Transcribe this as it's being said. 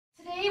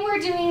we're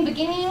doing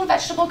beginning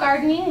vegetable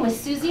gardening with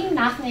Susie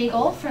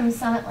Nothnagel from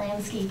Summit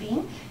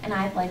Landscaping, and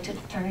I'd like to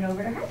turn it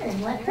over to her and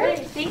let her.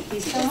 Thank you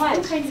so much.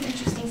 All kinds of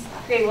interesting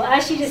stuff. Great. Well,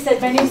 as she just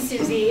said, my name's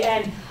Susie,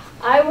 and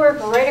I work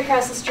right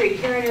across the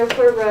street here on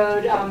Airport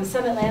Road.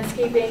 Summit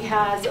Landscaping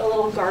has a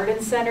little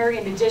garden center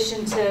in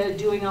addition to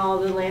doing all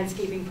the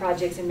landscaping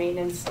projects and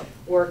maintenance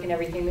work and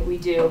everything that we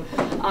do.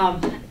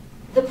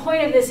 The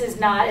point of this is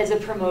not as a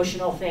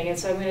promotional thing, and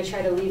so I'm going to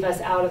try to leave us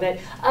out of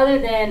it, other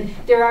than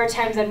there are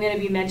times I'm going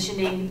to be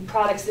mentioning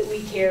products that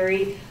we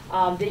carry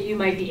that you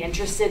might be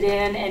interested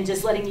in, and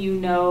just letting you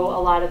know a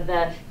lot of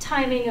the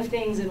timing of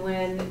things and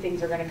when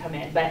things are going to come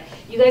in. But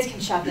you guys can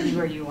shop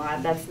anywhere you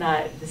want.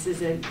 This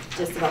isn't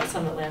just about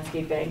Summit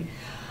Landscaping.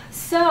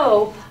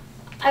 So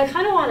I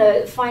kind of want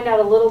to find out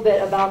a little bit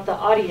about the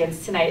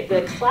audience tonight.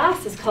 The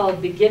class is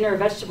called Beginner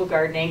Vegetable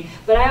Gardening,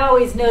 but I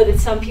always know that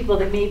some people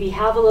that maybe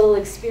have a little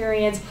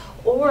experience,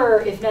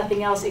 or if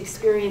nothing else,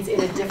 experience in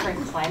a different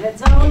climate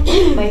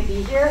zone might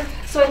be here.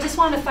 So I just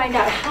want to find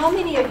out how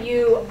many of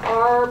you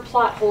are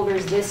plot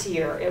holders this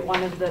year at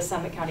one of the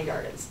Summit County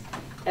Gardens?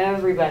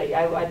 Everybody.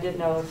 I didn't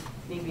know if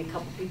maybe a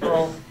couple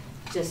people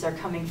just are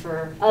coming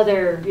for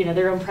other,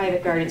 their own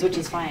private gardens, which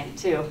is fine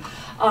too.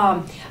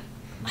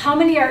 How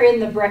many are in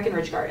the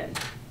Breckenridge garden?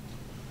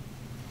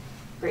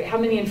 Great. How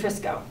many in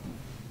Frisco?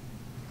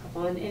 A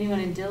couple.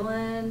 Anyone in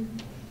Dillon?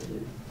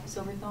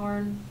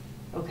 Silverthorne?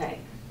 Okay.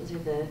 Those are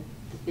the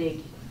big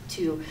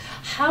two.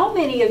 How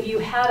many of you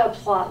had a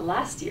plot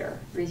last year?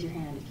 Raise your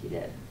hand if you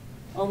did.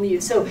 Only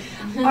you. So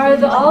so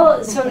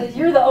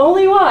you're the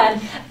only one.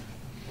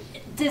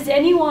 Does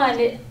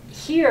anyone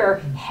here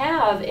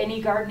have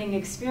any gardening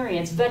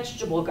experience,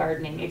 vegetable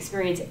gardening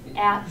experience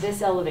at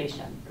this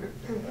elevation?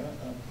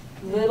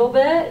 Little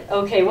bit?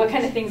 Okay, what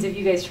kind of things have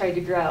you guys tried to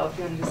grow? If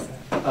you want to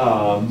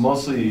just...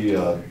 Mostly,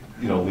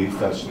 leaf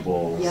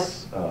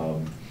vegetables.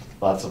 Yep.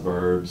 Lots of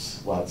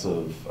herbs.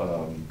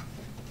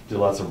 Do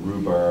lots of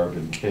rhubarb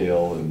and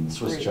kale and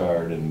Swiss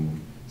chard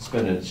and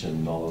spinach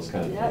and all those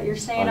kind of things. Yeah, you're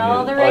saying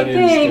all the right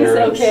things.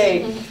 Carrots,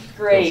 okay,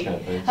 great. Kind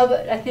of things. How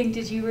about? I think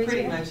did you raise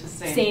pretty your much the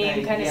same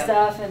thing, kind of yep.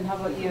 stuff? And how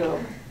about you?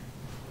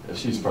 Yeah,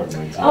 she's part of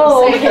me too.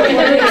 Oh,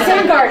 okay.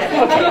 Same garden.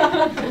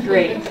 Okay,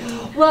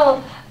 great.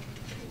 Well,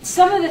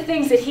 some of the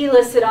things that he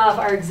listed off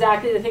are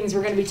exactly the things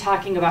we're going to be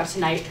talking about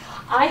tonight.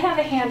 I have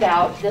a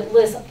handout that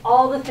lists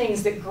all the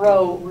things that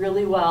grow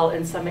really well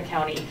in Summit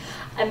County.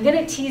 I'm going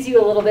to tease you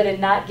a little bit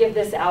and not give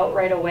this out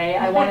right away.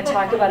 I want to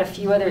talk about a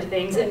few other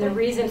things, and the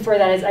reason for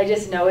that is I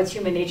just know it's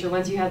human nature.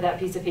 Once you have that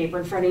piece of paper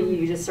in front of you,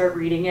 you just start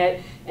reading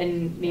it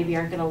and maybe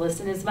aren't going to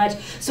listen as much.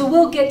 So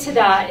we'll get to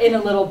that in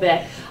a little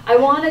bit. I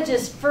want to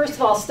just, first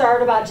of all,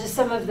 start about just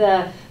some of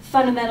the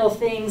fundamental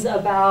things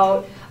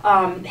about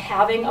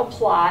having a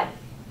plot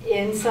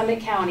in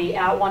Summit County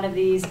at one of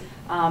these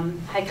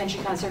High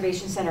Country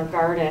Conservation Center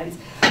gardens.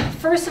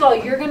 First of all,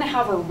 you're going to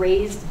have a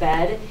raised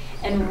bed,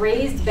 and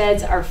raised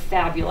beds are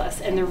fabulous.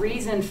 And the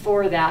reason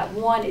for that,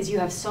 one, is you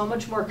have so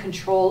much more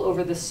control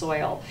over the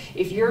soil.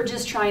 If you're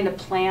just trying to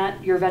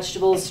plant your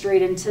vegetables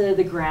straight into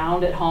the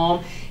ground at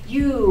home,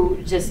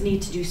 you just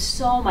need to do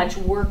so much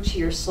work to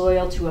your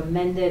soil to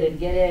amend it and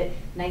get it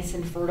nice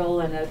and fertile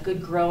and a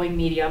good growing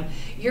medium.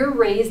 Your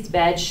raised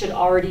bed should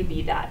already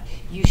be that.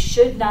 You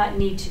should not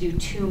need to do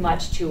too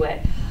much to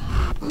it.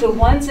 The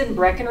ones in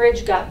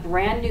Breckenridge got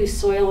brand new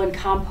soil and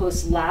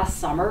compost last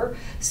summer,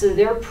 so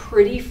they're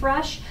pretty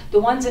fresh. The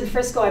ones in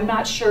Frisco, I'm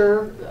not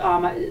sure,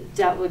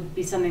 that would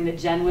be something that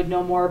Jen would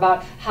know more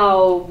about,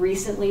 how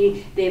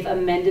recently they've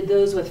amended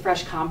those with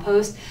fresh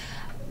compost.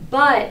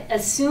 But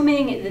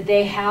assuming that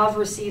they have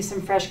received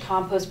some fresh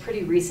compost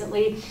pretty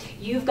recently,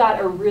 you've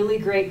got a really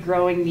great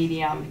growing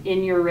medium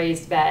in your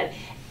raised bed.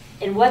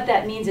 And what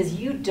that means is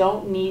you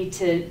don't need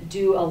to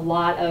do a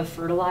lot of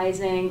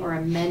fertilizing or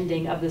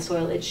amending of the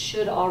soil. It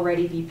should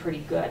already be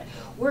pretty good.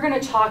 We're going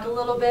to talk a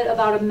little bit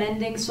about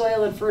amending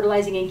soil and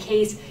fertilizing in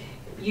case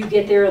you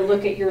get there and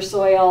look at your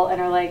soil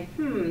and are like,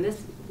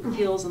 this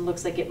feels and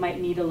looks like it might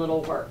need a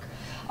little work.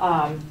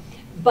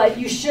 But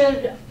you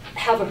should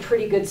have a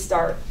pretty good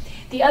start.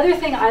 The other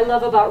thing I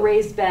love about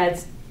raised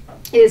beds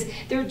is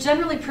they're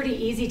generally pretty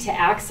easy to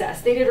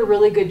access. They did a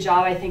really good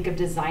job, I think, of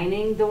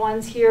designing the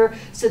ones here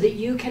so that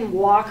you can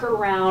walk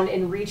around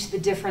and reach the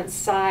different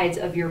sides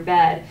of your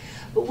bed.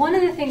 But one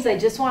of the things I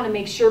just want to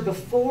make sure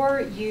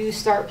before you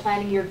start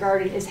planting your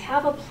garden is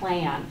have a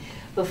plan.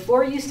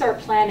 Before you start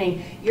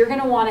planting, you're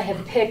going to want to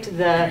have picked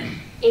the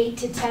 8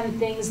 to 10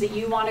 things that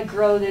you want to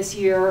grow this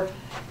year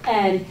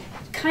and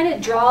kind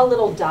of draw a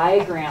little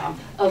diagram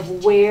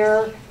of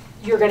where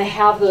you're going to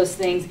have those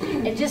things,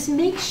 and just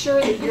make sure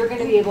that you're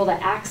going to be able to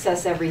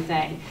access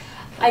everything.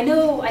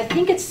 I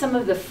think it's some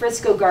of the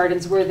Frisco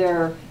gardens where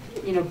they're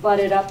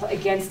butted up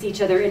against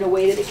each other in a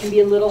way that it can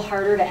be a little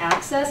harder to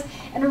access,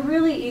 and a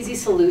really easy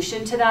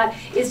solution to that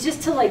is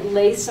just to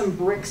lay some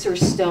bricks or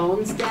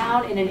stones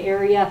down in an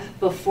area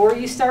before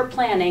you start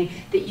planting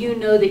that you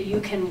know that you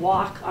can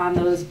walk on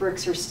those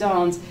bricks or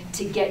stones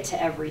to get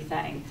to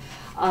everything.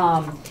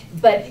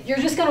 But you're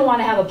just going to want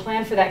to have a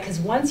plan for that, because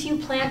once you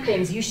plant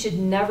things, you should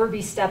never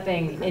be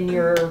stepping in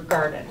your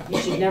garden. You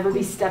should never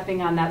be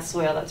stepping on that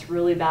soil. That's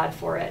really bad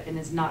for it and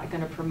is not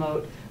going to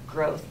promote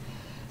growth.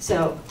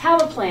 So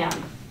have a plan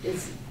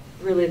is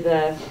really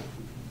the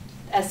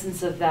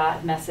essence of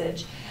that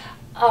message.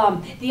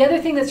 The other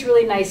thing that's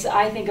really nice,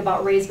 I think,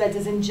 about raised beds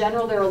is in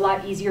general they're a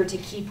lot easier to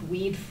keep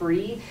weed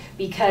free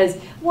because,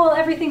 well,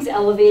 everything's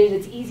elevated,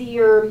 it's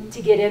easier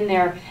to get in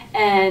there,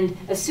 and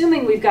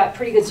assuming we've got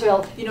pretty good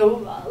soil, you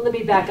know, let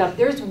me back up,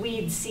 there's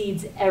weed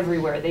seeds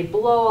everywhere. They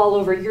blow all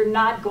over. You're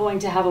not going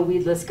to have a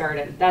weedless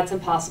garden. That's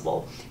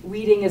impossible.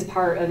 Weeding is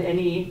part of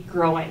any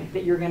growing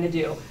that you're going to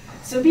do.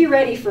 So be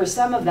ready for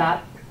some of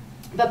that.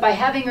 But by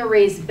having a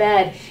raised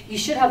bed, you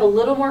should have a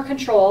little more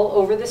control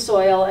over the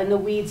soil and the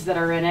weeds that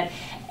are in it.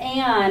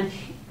 And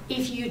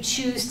if you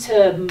choose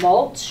to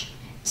mulch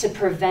to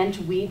prevent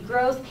weed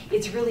growth,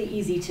 it's really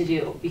easy to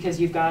do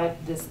because you've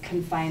got this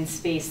confined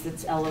space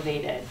that's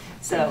elevated.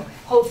 So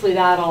hopefully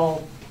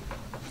that'll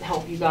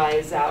help you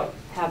guys out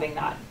having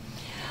that.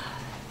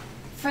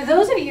 For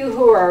those of you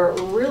who are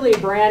really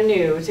brand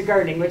new to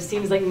gardening, which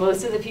seems like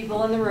most of the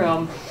people in the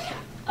room,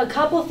 a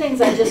couple things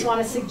I just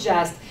want to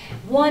suggest.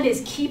 One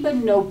is keep a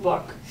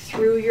notebook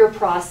through your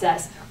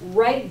process.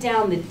 Write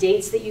down the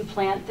dates that you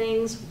plant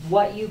things,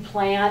 what you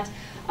plant,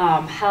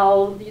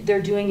 how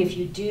they're doing if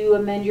you do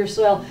amend your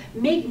soil.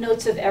 Make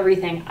notes of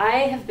everything.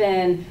 I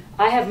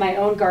have my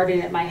own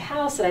garden at my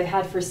house that I've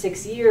had for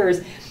 6 years,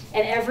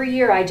 and every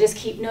year I just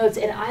keep notes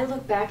and I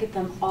look back at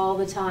them all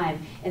the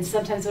time. And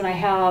sometimes when I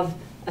have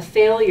a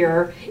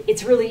failure,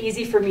 it's really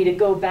easy for me to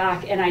go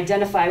back and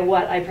identify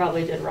what I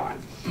probably did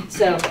wrong.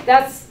 So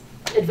that's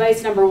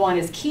advice number one,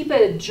 is keep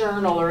a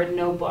journal or a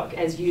notebook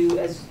as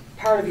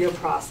part of your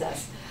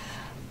process.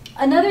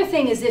 Another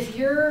thing is if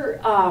you're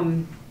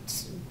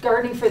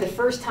gardening for the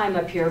first time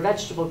up here,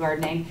 vegetable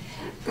gardening,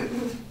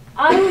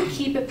 I would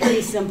keep it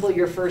pretty simple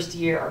your first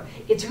year.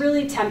 It's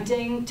really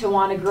tempting to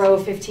want to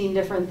grow 15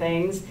 different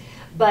things,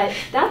 but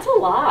that's a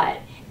lot.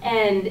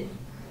 And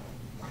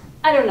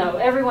I don't know,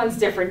 everyone's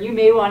different. You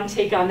may want to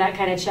take on that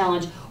kind of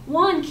challenge.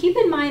 One, keep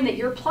in mind that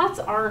your plots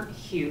aren't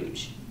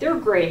huge. They're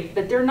great,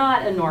 but they're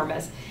not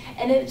enormous.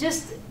 And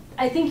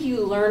I think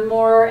you learn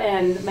more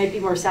and might be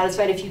more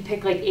satisfied if you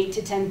pick like 8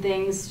 to 10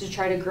 things to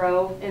try to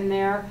grow in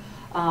there,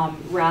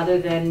 rather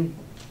than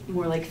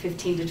more like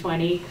 15 to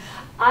 20.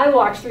 I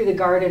walked through the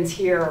gardens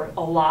here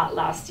a lot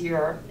last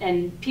year,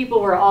 and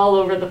people were all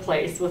over the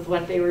place with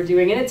what they were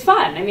doing, and it's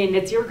fun. I mean,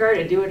 it's your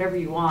garden, do whatever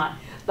you want.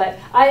 But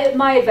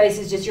my advice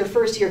is just your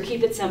first year,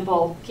 keep it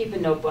simple, keep a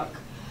notebook.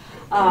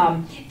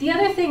 The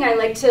other thing I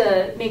like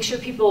to make sure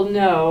people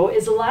know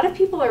is a lot of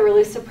people are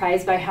really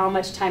surprised by how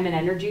much time and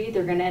energy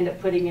they're going to end up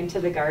putting into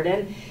the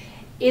garden.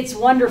 It's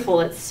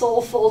wonderful. It's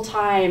soulful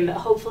time.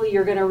 Hopefully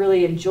you're going to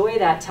really enjoy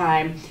that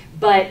time.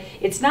 But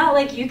it's not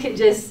like you can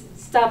just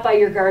stop by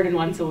your garden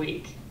once a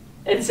week.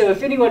 And so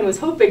if anyone was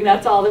hoping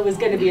that's all that was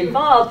going to be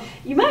involved,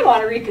 you might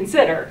want to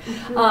reconsider.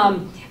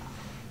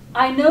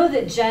 I know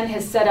that Jen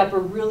has set up a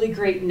really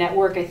great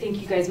network. I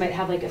think you guys might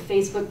have like a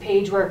Facebook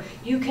page where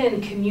you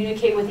can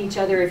communicate with each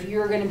other. If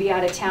you're going to be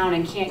out of town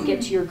and can't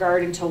get to your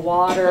garden to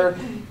water,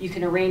 you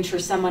can arrange for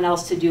someone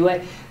else to do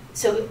it.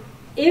 So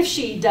if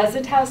she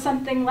doesn't have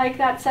something like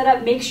that set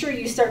up, make sure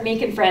you start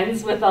making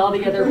friends with all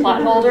the other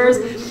plot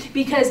holders,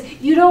 because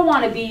you don't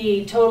want to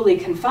be totally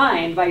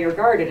confined by your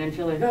garden and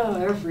feel like, oh,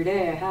 every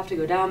day I have to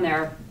go down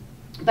there.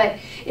 But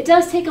it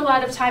does take a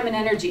lot of time and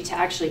energy to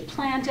actually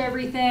plant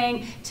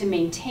everything, to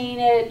maintain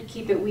it,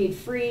 keep it weed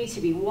free,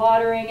 to be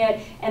watering it,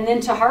 and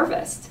then to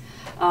harvest.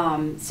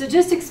 So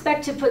just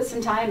expect to put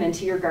some time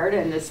into your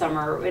garden this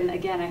summer. And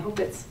again, I hope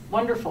it's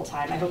wonderful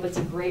time. I hope it's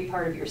a great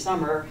part of your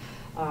summer.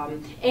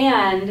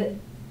 And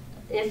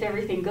if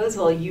everything goes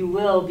well, you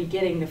will be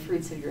getting the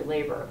fruits of your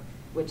labor,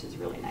 which is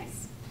really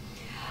nice.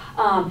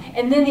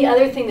 And then the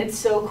other thing that's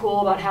so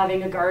cool about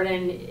having a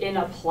garden in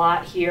a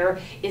plot here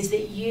is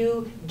that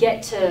you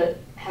get to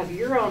have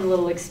your own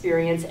little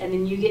experience, and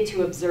then you get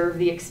to observe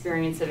the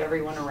experience of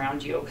everyone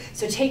around you.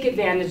 So take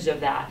advantage of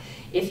that.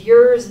 If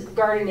your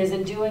garden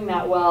isn't doing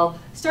that well,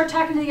 start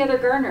talking to the other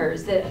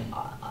gardeners that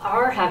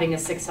are having a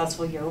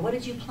successful year. What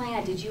did you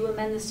plant? Did you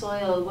amend the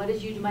soil? What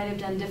did you might have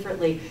done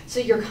differently?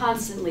 So you're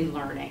constantly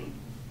learning.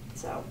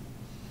 So,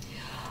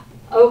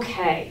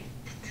 okay.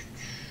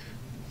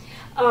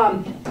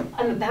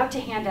 I'm about to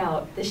hand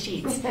out the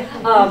sheets.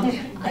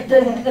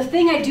 The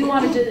thing I do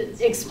want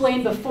to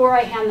explain before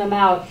I hand them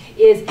out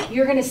is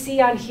you're going to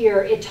see on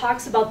here, it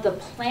talks about the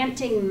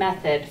planting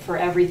method for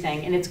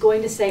everything. And it's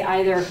going to say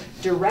either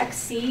direct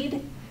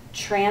seed,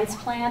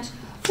 transplant,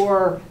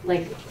 or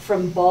like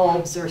from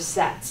bulbs or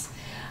sets.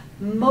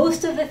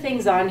 Most of the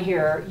things on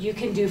here you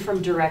can do from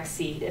direct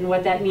seed. And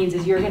what that means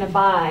is you're going to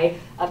buy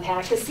a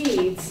pack of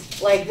seeds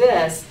like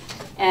this,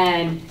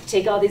 and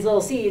take all these little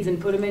seeds and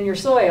put them in your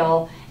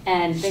soil,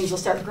 and things will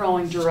start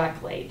growing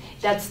directly.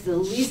 That's the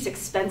least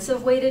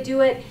expensive way to do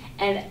it,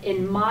 and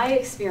in my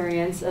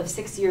experience of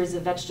 6 years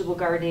of vegetable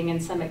gardening in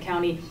Summit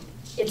County,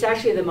 it's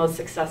actually the most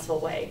successful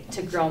way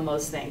to grow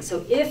most things.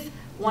 So if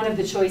one of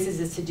the choices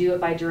is to do it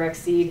by direct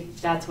seed.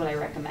 That's what I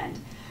recommend.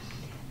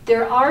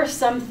 There are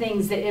some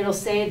things that it'll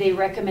say they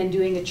recommend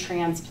doing a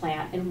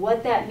transplant, and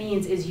what that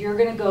means is you're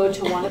going to go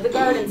to one of the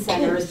garden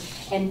centers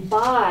and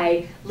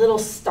buy little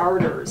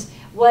starters.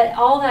 What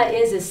all that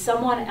is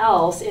someone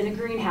else in a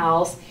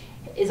greenhouse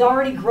is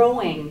already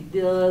growing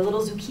the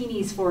little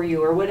zucchinis for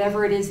you, or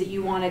whatever it is that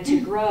you wanted to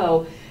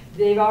grow.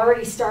 They've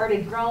already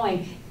started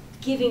growing,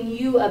 giving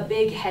you a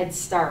big head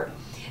start.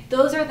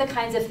 Those are the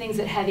kinds of things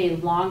that have a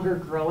longer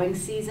growing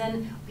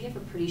season. We have a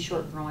pretty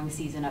short growing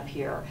season up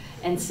here.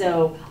 And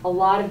so a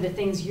lot of the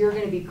things you're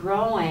going to be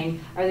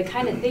growing are the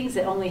kind of things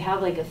that only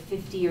have like a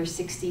 50 or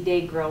 60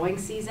 day growing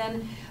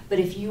season. But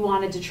if you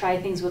wanted to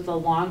try things with a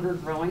longer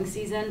growing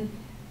season,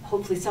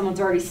 hopefully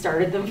someone's already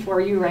started them for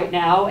you right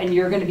now, and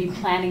you're going to be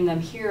planting them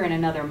here in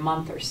another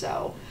month or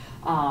so.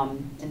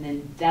 And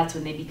then that's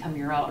when they become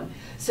your own.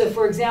 So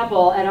for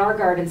example, at our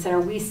garden center,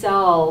 we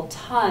sell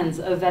tons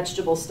of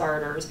vegetable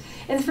starters.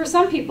 And for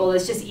some people,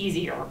 it's just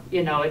easier.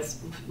 You know, it's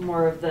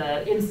more of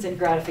the instant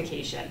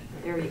gratification.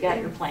 There you got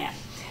your plant.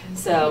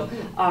 So,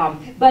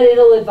 but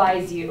it'll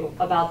advise you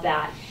about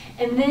that.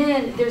 And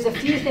then there's a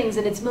few things,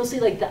 and it's mostly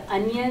like the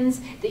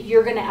onions that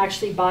you're going to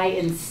actually buy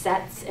in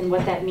sets. And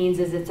what that means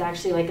is it's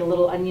actually like a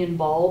little onion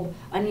bulb.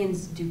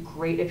 Onions do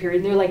great up here,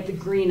 and they're like the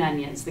green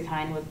onions, the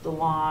kind with the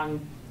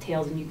long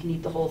tails, and you can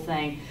eat the whole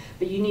thing.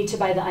 But you need to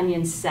buy the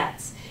onion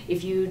sets.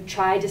 If you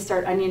try to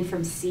start onion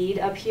from seed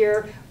up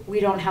here,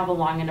 we don't have a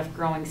long enough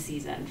growing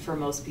season for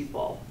most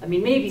people. I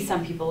mean, maybe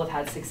some people have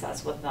had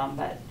success with them,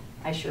 but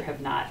I sure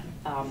have not.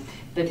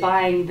 But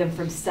buying them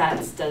from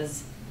sets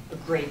does a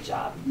great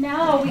job.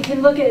 Now we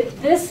can look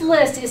at this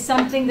list. Is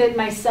something that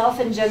myself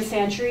and Jen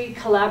Santry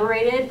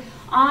collaborated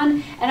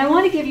on, and I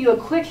want to give you a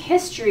quick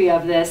history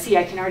of this. See,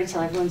 I can already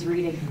tell everyone's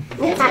reading.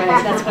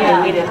 That's why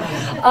I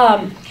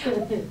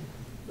waited.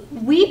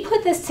 We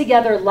put this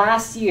together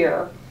last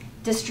year,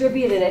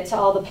 distributed it to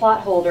all the plot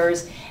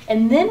holders,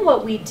 and then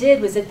what we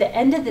did was at the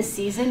end of the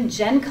season,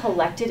 Jen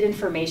collected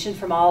information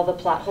from all the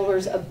plot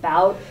holders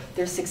about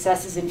their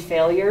successes and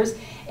failures,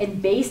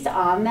 and based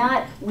on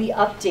that, we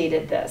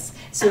updated this.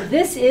 So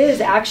this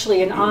is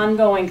actually an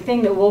ongoing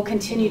thing that we'll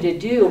continue to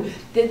do.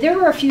 There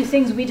were a few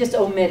things we just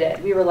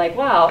omitted. We were like,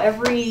 wow,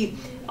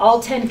 all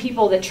 10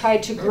 people that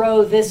tried to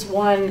grow this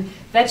one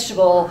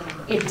vegetable,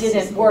 it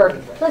didn't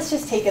work. Let's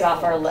just take it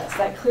off our list.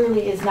 That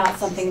clearly is not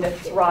something that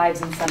thrives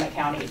in Summit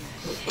County.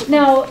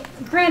 Now,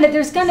 granted,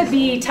 there's going to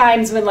be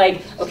times when,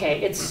 like,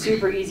 okay, it's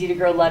super easy to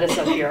grow lettuce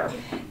up here,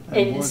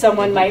 and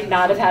someone might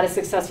not have had a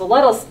successful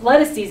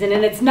lettuce season,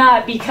 and it's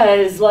not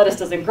because lettuce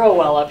doesn't grow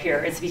well up here.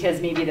 It's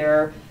because maybe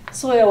their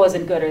soil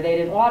wasn't good, or they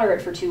didn't water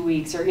it for 2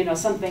 weeks, or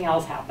something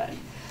else happened.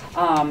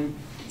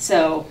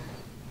 So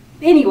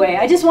anyway,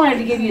 I just wanted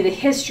to give you the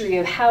history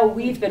of how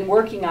we've been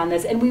working on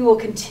this, and we will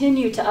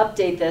continue to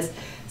update this.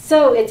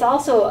 So it's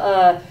also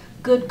a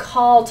good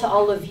call to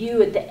all of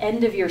you at the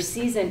end of your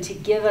season to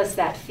give us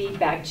that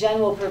feedback. Jen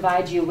will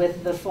provide you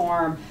with the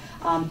form,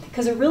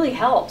 because it really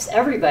helps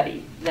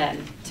everybody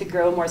then to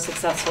grow more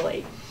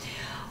successfully.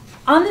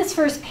 On this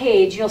first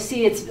page, you'll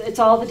see it's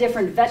all the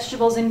different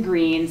vegetables and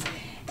greens.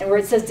 And where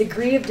it says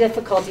degree of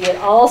difficulty, it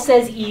all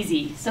says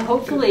easy. So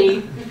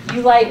hopefully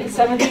you like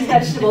some of these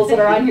vegetables that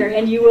are on here,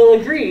 and you will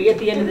agree at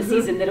the end of the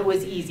season that it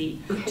was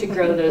easy to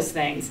grow those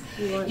things.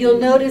 You'll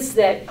notice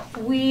that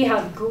we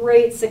have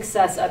great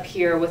success up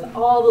here with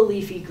all the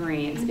leafy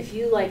greens. If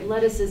you like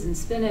lettuces and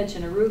spinach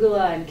and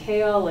arugula and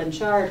kale and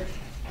chard,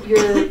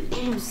 you're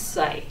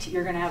psyched.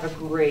 You're going to have a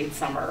great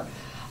summer.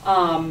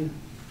 I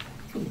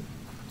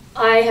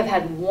have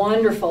had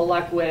wonderful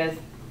luck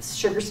with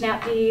sugar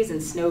snap peas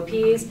and snow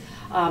peas.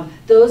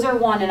 Those are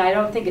one, and I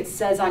don't think it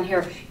says on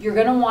here, you're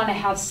going to want to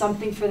have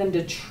something for them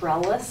to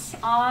trellis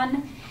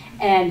on.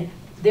 And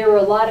there were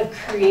a lot of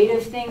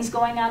creative things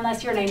going on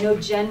last year, and I know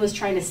Jen was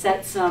trying to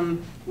set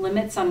some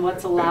limits on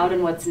what's allowed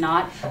and what's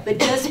not. But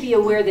just be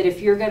aware that if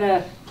you're going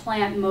to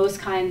plant most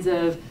kinds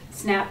of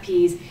snap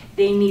peas,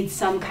 they need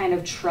some kind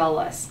of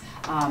trellis.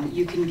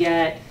 You can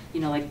get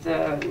like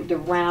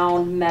the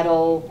round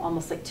metal,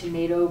 almost like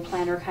tomato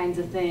planter kinds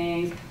of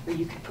things, or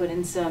you could put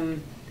in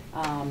some,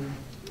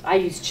 I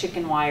use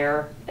chicken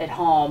wire at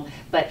home,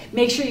 but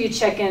make sure you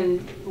check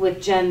in with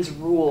Jen's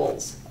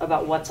rules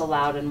about what's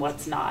allowed and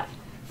what's not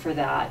for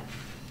that.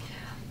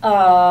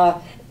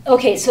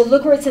 Okay, so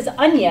look where it says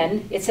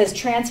onion. It says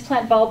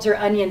transplant bulbs or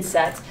onion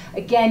sets.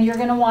 Again, you're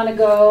going to want to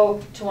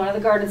go to one of the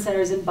garden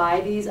centers and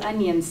buy these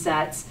onion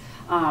sets.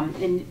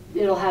 And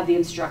it'll have the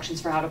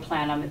instructions for how to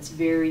plant them. It's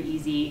very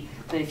easy,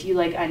 but if you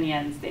like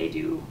onions, they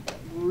do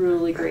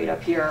really great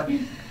up here.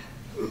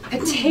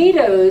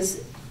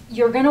 Potatoes,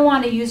 you're going to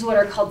want to use what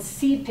are called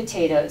seed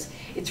potatoes.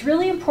 It's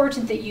really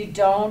important that you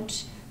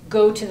don't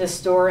go to the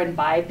store and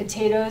buy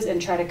potatoes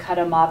and try to cut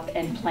them up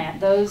and plant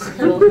those.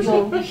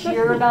 You'll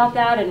hear about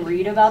that and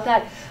read about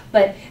that,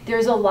 but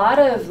there's a lot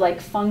of like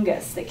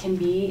fungus that can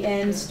be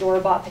in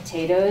store-bought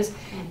potatoes,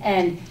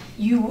 and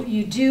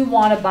you do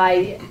want to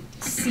buy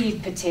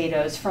seed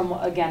potatoes from,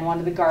 again, one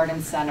of the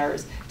garden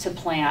centers to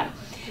plant.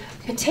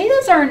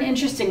 Potatoes are an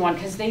interesting one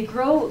because they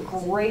grow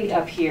great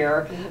up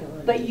here,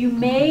 but you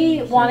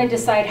may want to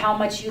decide how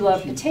much you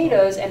love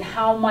potatoes and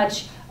how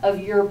much of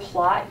your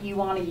plot you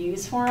want to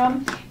use for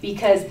them,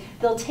 because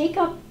they'll take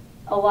up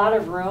a lot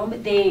of room.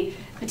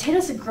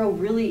 Potatoes that grow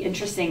really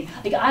interesting.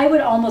 Like, I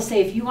would almost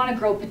say if you want to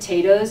grow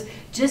potatoes,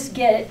 just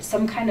get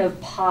some kind of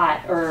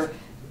pot or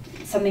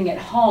something at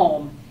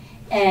home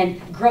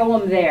and grow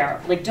them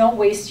there. Like, don't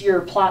waste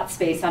your plot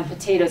space on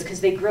potatoes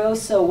because they grow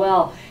so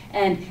well.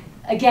 And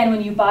again,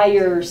 when you buy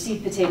your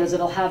seed potatoes,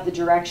 it'll have the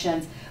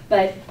directions.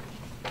 But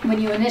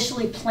when you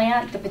initially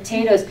plant the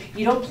potatoes,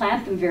 you don't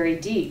plant them very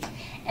deep.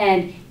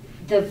 And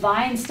the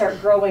vines start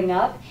growing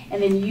up,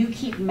 and then you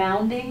keep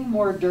mounding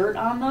more dirt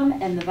on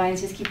them, and the vines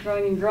just keep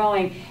growing and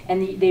growing,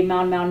 and they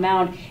mound.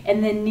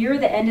 And then near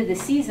the end of the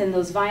season,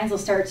 those vines will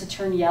start to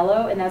turn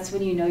yellow, and that's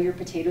when you know your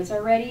potatoes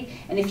are ready.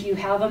 And if you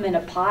have them in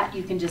a pot,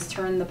 you can just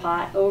turn the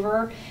pot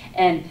over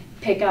and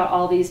pick out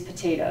all these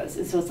potatoes.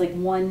 And so it's like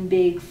one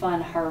big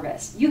fun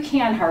harvest. You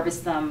can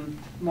harvest them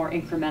more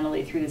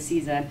incrementally through the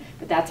season,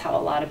 but that's how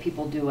a lot of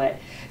people do it.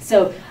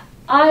 So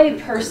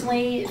I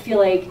personally feel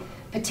like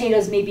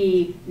potatoes may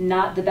be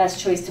not the best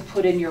choice to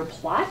put in your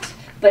plot,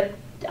 but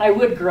I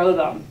would grow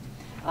them.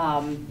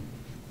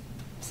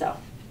 So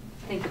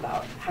think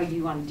about how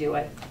you want to do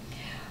it.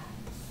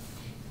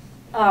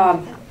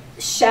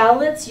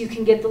 Shallots, you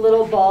can get the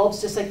little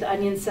bulbs, just like the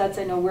onion sets.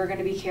 I know we're going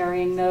to be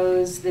carrying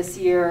those this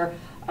year.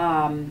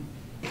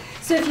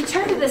 So if you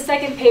turn to the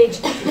second page,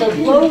 the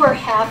lower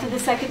half of the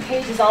second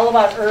page is all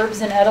about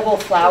herbs and edible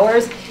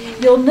flowers.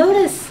 You'll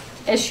notice,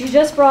 as she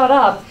just brought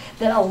up,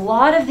 that a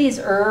lot of these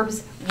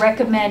herbs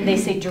recommend, they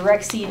say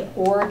direct seed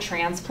or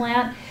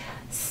transplant.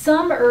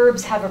 Some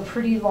herbs have a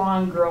pretty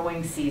long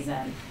growing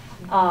season.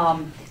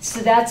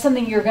 So that's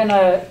something you're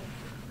gonna,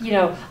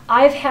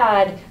 I've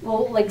had,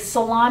 like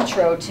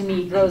cilantro to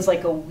me grows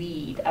like a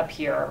weed up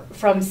here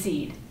from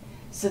seed.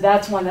 So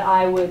that's one that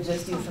I would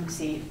just do from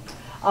seed.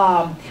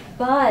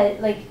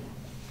 But like,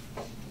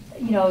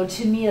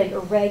 to me, like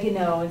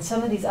oregano and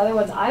some of these other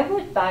ones, I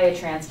would buy a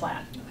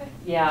transplant. Okay.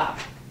 Yeah.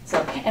 So,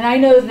 and I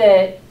know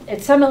that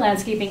at Summit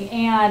Landscaping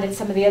and at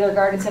some of the other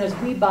garden centers,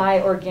 we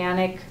buy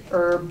organic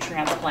herb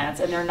transplants,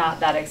 and they're not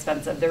that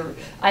expensive.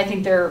 I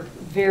think they're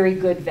very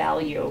good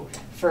value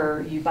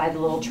for, you buy the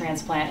little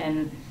transplant,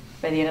 and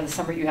by the end of the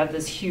summer you have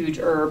this huge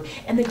herb.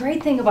 And the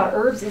great thing about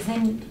herbs is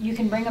then you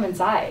can bring them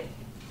inside.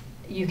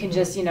 You can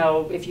just,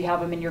 if you have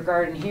them in your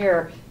garden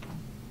here,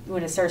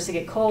 when it starts to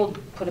get cold,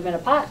 put them in a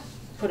pot,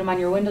 put them on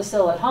your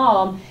windowsill at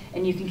home,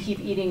 and you can keep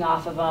eating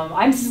off of them.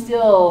 I'm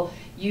still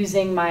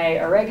using my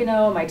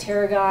oregano, my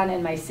tarragon,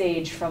 and my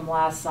sage from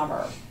last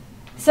summer.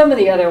 Some of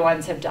the other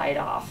ones have died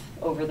off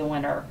over the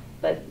winter,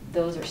 but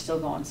those are still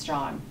going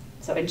strong.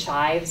 So, and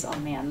chives, oh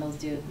man, those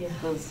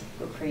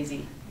go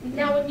crazy.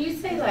 Now, when you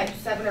say like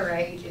 7 or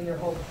 8 in your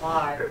whole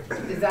plot,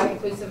 is that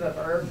inclusive of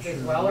herbs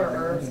as well, or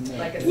herbs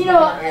like a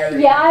smaller area?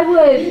 Yeah, I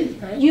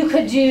would. You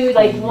could do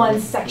like one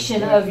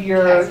section of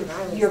your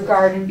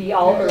garden be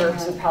all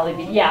herbs would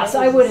probably be. Yeah, so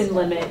I wouldn't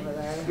limit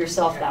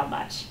yourself that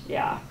much.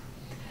 Yeah.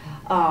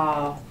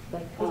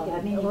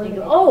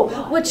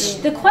 Which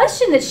the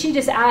question that she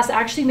just asked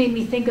actually made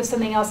me think of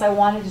something else I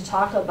wanted to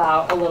talk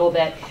about a little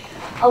bit.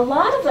 A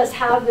lot of us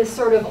have this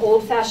sort of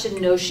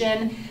old-fashioned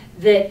notion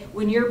that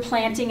when you're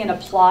planting in a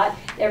plot,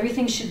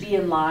 everything should be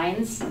in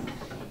lines.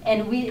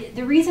 And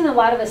the reason a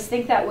lot of us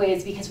think that way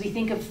is because we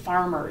think of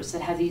farmers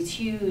that have these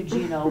huge,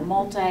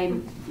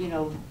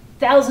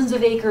 thousands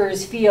of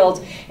acres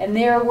fields, and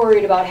they're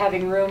worried about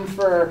having room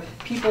for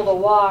people to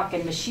walk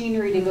and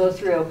machinery to go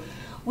through.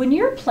 When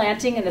you're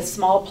planting in a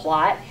small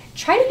plot,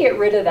 try to get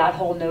rid of that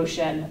whole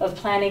notion of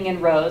planting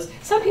in rows.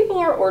 Some people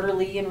are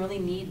orderly and really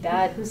need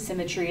that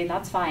symmetry, and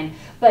that's fine.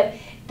 But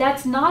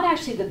that's not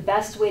actually the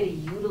best way to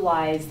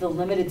utilize the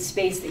limited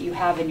space that you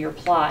have in your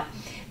plot.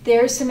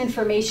 There's some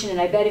information, and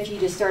I bet if you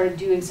just started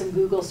doing some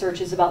Google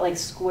searches about like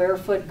square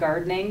foot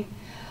gardening,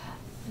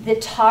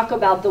 that talk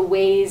about the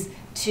ways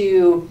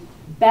to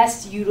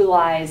best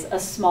utilize a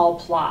small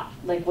plot,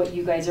 like what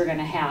you guys are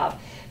gonna have.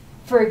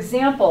 For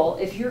example,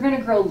 if you're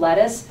gonna grow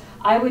lettuce,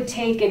 I would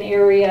take an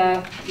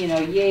area,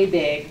 yay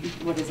big,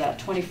 what is that,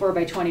 24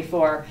 by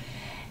 24,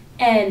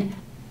 and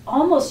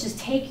almost just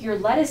take your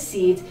lettuce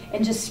seeds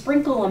and just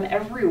sprinkle them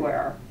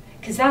everywhere,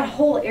 because that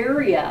whole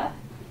area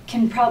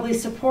can probably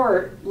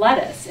support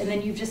lettuce, and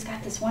then you've just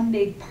got this one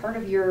big part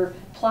of your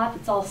plot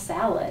that's all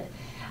salad.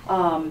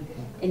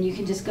 And you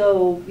can just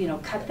go,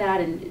 cut that,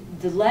 and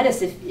the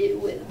lettuce,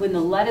 when the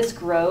lettuce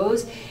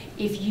grows,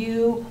 if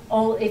you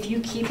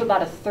keep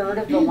about 1/3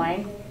 of the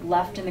length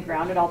left in the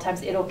ground at all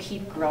times, it'll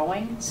keep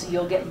growing, so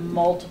you'll get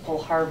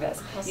multiple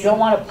harvests. You don't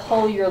want to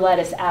pull your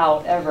lettuce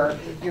out ever.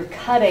 You're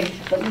cutting,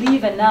 but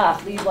leave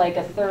enough, leave like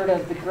 1/3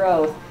 of the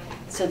growth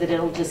so that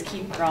it'll just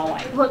keep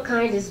growing. What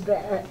kind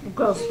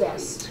grows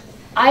best?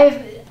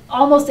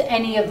 Almost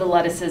any of the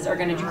lettuces are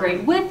going to do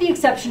great, with the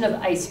exception of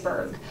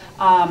iceberg.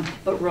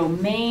 But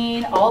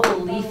romaine, all the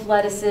leaf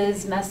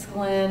lettuces,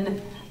 mesclun,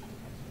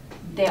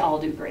 they all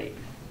do great.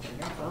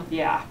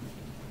 Yeah.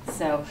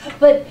 So,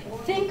 but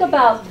think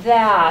about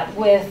that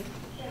with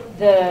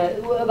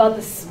about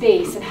the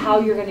space and how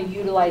you're going to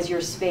utilize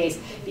your space,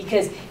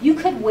 because you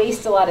could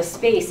waste a lot of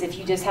space if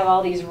you just have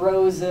all these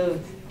rows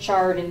of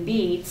chard and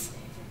beets.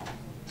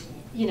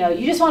 You know,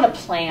 you just want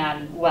to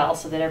plan well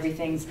so that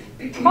everything's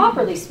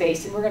properly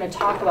spaced, and we're going to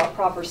talk about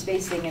proper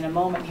spacing in a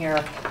moment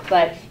here,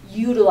 but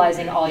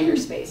utilizing all your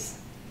space.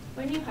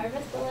 When you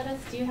harvest the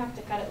lettuce, do you have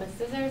to cut it with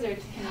scissors, or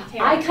can you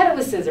tear it? I cut it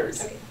with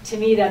scissors. Okay. To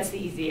me, that's the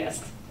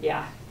easiest.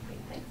 Yeah.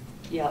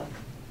 Yep.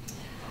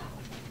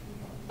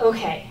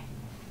 Okay.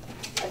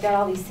 I've got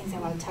all these things I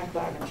want to talk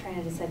about, and I'm trying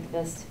to decide the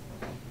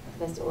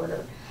best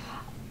order.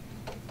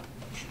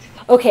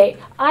 Okay,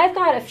 I've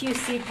got a few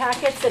seed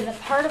packets, and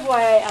part of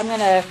why I'm going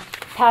to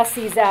pass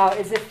these out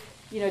is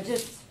if, you know,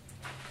 just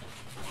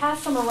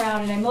pass them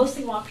around, and I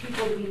mostly want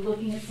people to be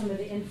looking at some of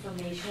the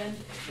information.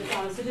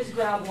 So just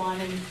grab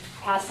one and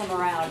pass them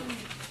around.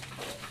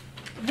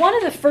 One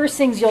of the first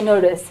things you'll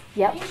notice,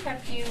 yep. Can I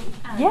interrupt you?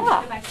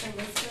 Yeah. Go back to the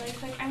list really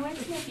quick. I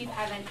wanted to know if you've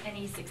had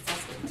any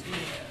success with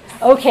tomatoes.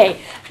 Okay,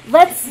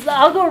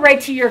 I'll go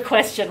right to your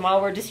question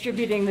while we're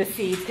distributing the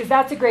seeds, because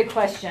that's a great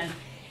question.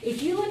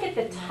 If you look at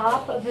the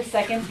top of the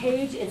second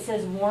page, it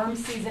says warm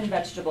season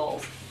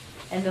vegetables.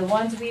 And the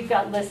ones we've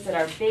got listed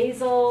are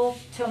basil,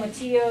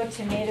 tomatillo,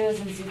 tomatoes,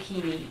 and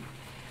zucchini.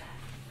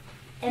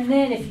 And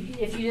then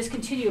if you just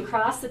continue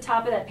across the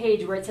top of that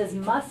page where it says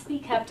must be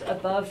kept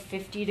above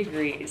 50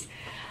 degrees.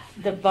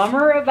 The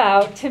bummer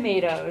about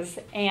tomatoes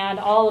and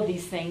all of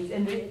these things,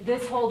 and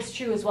this holds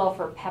true as well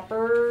for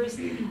peppers,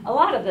 a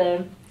lot of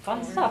the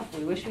fun stuff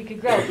we wish we could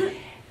grow.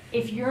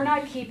 If you're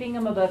not keeping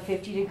them above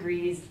 50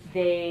 degrees,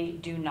 they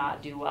do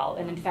not do well.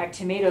 And in fact,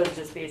 tomatoes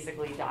just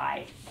basically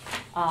die.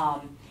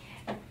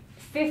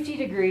 50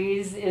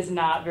 degrees is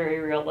not very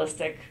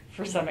realistic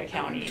for Summit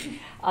County.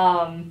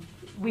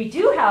 We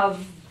do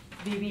have,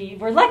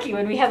 we're lucky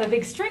when we have a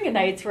big string of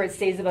nights where it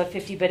stays above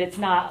 50, but it's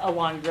not a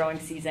long growing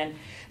season.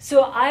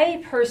 So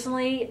I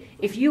personally,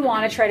 if you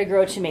want to try to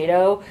grow a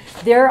tomato,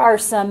 there are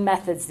some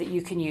methods that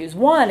you can use.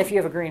 One, if you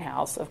have a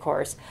greenhouse, of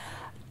course.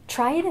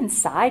 Try it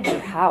inside your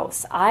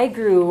house. I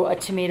grew a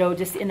tomato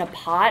just in a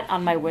pot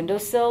on my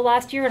windowsill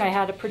last year, and I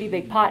had a pretty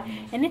big pot,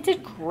 and it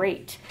did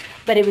great.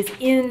 But it was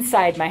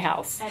inside my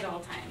house. At all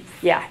times.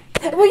 Yeah.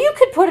 Well, you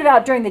could put it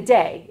out during the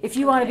day if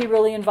you want to be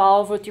really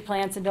involved with your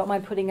plants and don't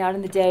mind putting it out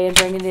in the day and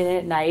bringing it in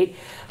at night,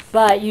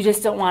 but you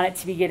just don't want it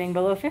to be getting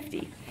below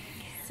 50.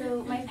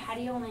 So my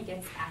patio only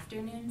gets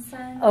afternoon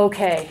sun.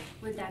 Okay.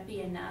 Would that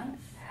be enough?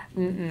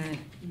 Mm-mm.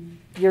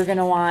 You're going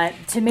to want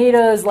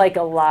tomatoes like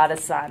a lot of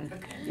sun.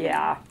 Okay.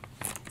 Yeah.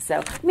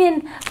 So, I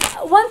mean,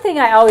 one thing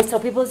I always tell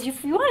people is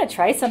if you want to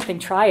try something,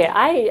 try it.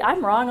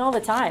 I'm wrong all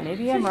the time.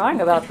 Maybe I'm wrong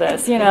about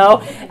this, you know.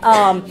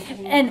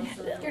 And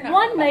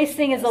one nice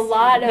thing is a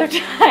lot of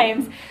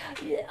times,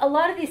 a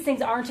lot of these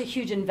things aren't a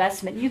huge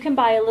investment. You can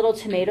buy a little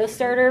tomato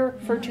starter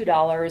for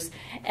 $2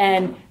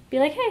 and be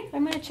like, hey,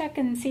 I'm going to check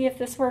and see if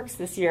this works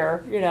this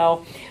year. You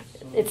know,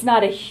 it's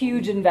not a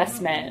huge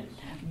investment.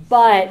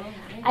 But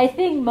I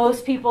think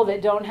most people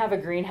that don't have a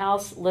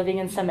greenhouse living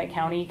in Summit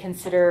County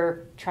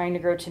consider trying to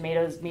grow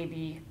tomatoes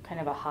maybe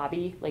kind of a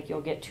hobby, like you'll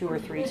get 2 or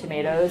 3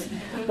 tomatoes,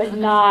 but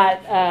not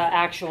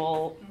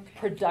actual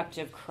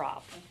productive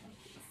crop.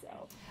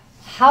 So,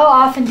 how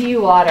often do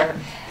you water?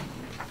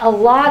 A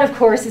lot, of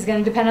course, is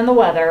going to depend on the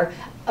weather.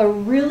 A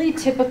really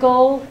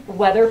typical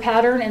weather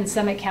pattern in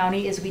Summit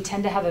County is we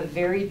tend to have a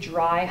very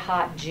dry,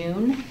 hot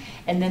June,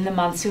 and then the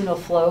monsoonal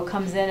flow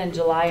comes in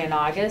July and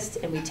August,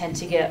 and we tend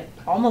to get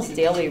almost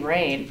daily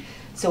rain.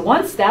 So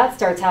once that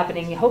starts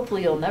happening,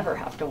 hopefully you'll never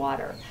have to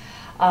water.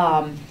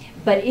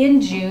 But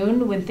in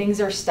June, when things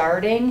are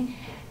starting,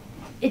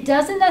 it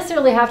doesn't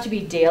necessarily have to be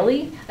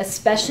daily,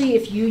 especially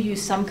if you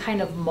use some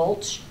kind of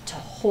mulch to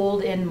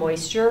hold in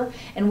moisture.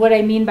 And what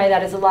I mean by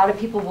that is a lot of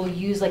people will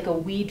use like a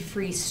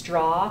weed-free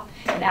straw,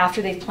 and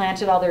after they've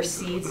planted all their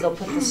seeds, they'll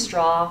put the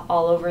straw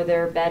all over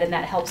their bed, and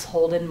that helps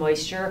hold in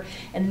moisture.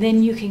 And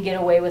then you can get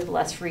away with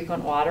less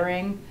frequent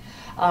watering.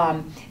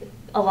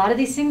 A lot of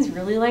these things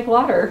really like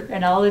water,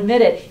 and I'll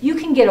admit it. You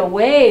can get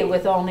away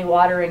with only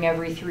watering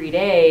every 3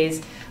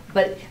 days,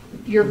 but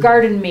your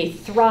garden may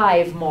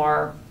thrive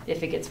more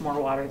if it gets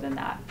more water than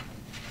that.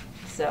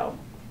 So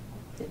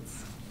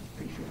it's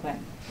pretty frequent.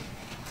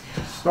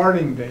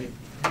 Starting date.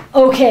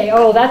 Okay,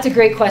 oh, that's a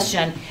great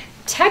question.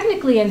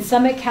 Technically in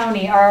Summit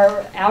County,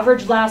 our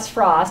average last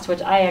frost,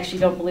 which I actually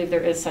don't believe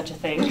there is such a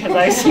thing because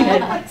I've seen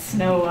it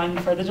snow on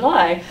 4th of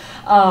July,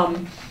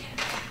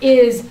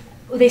 is,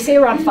 they say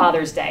around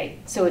Father's Day.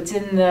 So it's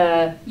in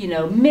the,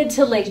 mid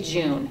to late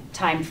June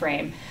time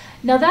frame.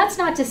 Now that's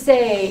not to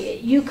say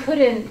you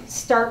couldn't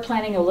start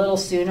planting a little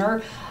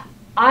sooner.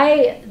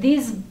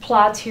 These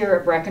plots here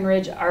at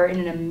Breckenridge are in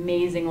an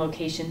amazing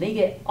location. They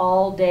get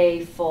all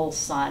day full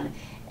sun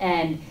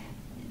and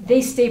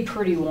they stay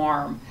pretty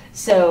warm.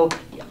 So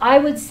I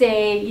would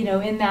say,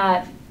 in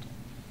that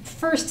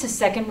first to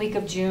second week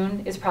of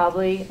June is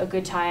probably a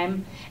good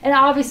time. And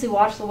obviously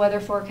watch the weather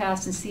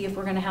forecast and see if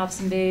we're gonna have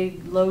some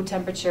big low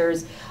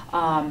temperatures.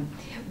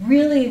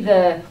 Really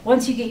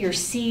once you get your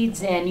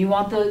seeds in, you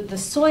want the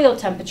soil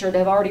temperature to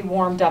have already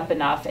warmed up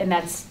enough, and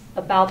that's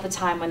about the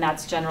time when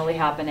that's generally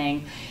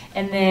happening.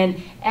 And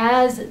then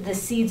as the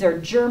seeds are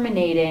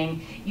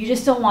germinating, you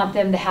just don't want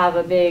them to have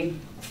a big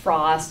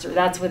frost, or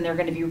that's when they're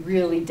going to be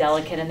really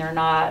delicate and they're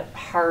not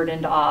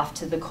hardened off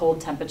to the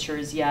cold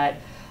temperatures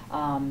yet.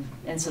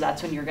 And so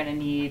that's when you're going to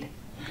need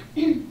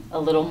a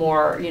little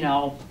more,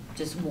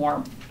 just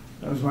warm.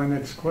 That was my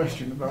next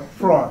question about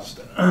frost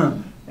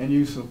and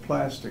use of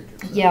plastic.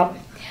 Yep.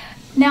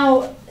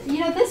 Now,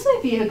 this might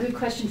be a good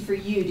question for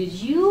you. Did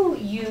you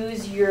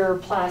use your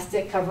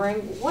plastic covering?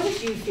 What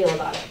did you feel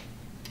about it?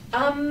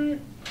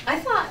 I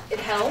thought it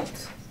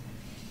helped,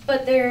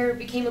 but there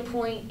became a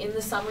point in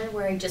the summer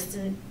where it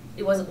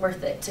wasn't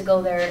worth it to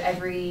go there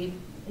every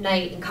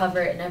night and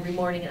cover it and every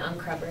morning and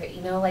uncover it.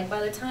 Like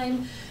by the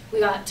time we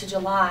got to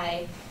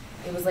July,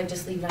 it was like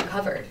just leave it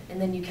uncovered,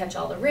 and then you catch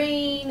all the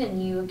rain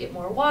and you get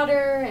more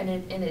water and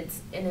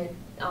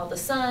all the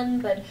sun.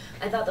 But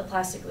I thought the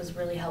plastic was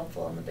really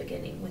helpful in the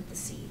beginning with the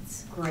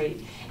seeds.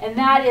 Great. And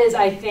that is,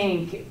 I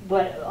think,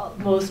 what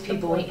most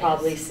people would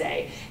probably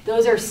say.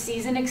 Those are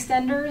season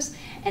extenders,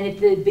 and at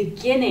the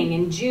beginning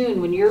in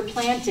June when you're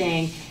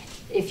planting,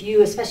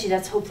 especially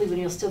that's hopefully when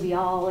you'll still be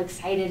all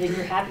excited and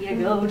you're happy to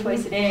go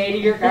twice a day to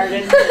your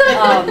garden,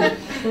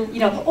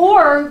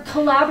 or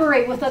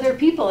collaborate with other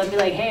people and be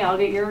like, hey, I'll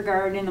get your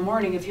garden in the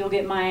morning if you'll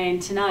get mine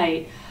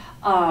tonight.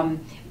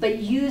 But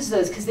use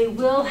those because they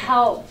will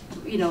help,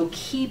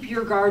 keep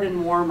your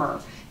garden warmer.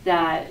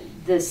 That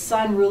the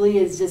sun really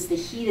is the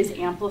heat is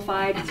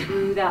amplified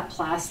through that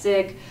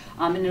plastic,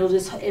 and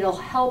it'll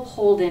help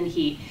hold in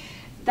heat.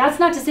 That's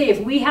not to say if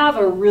we have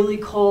a really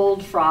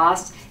cold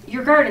frost,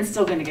 your garden's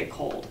still going to get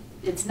cold.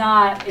 It's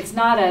not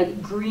a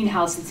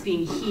greenhouse that's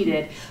being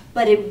heated,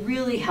 but it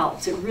really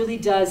helps. It really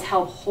does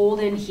help hold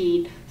in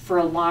heat for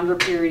a longer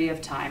period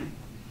of time.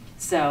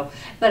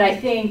 But I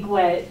think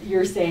what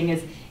you're saying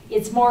is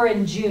it's more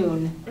in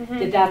June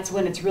that's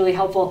when it's really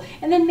helpful.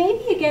 And then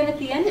maybe again at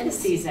the end of the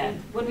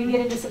season, when we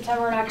get into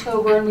September and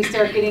October and we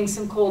start getting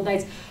some cold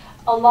nights.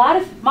 A lot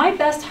of my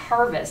best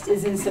harvest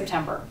is in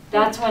September.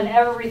 That's when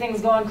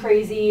everything's going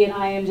crazy and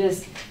I am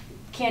just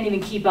can't even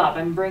keep up.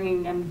 I'm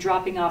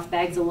dropping off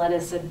bags of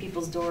lettuce at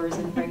people's doors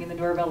and ringing the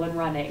doorbell and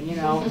running,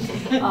 because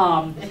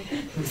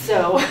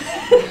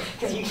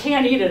you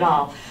can't eat it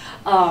all.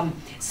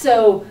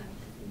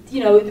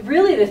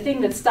 Really the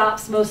thing that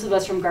stops most of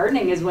us from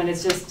gardening is when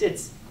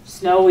it's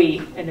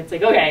snowy and it's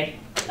like, okay,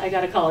 I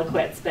gotta call it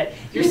quits. But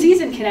your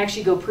season can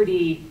actually go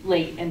pretty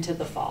late into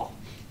the fall.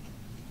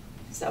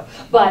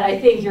 But I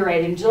think you're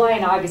right, in July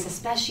and August,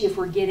 especially if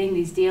we're getting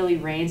these daily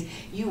rains,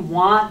 you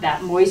want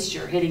that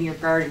moisture hitting your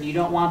garden. You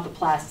don't want the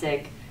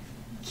plastic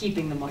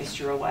keeping the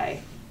moisture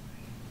away.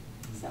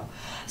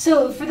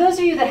 So for those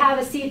of you that have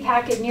a seed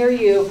packet near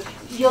you,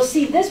 you'll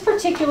see this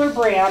particular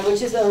brand,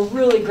 which is a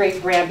really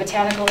great brand,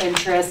 Botanical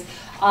Interest.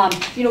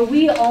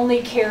 We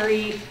only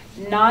carry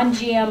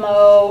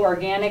non-GMO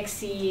organic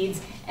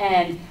seeds,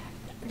 and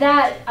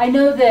that I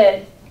know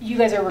that you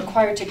guys are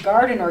required to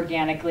garden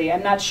organically.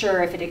 I'm not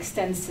sure if it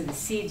extends to the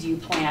seeds you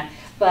plant,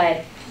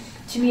 but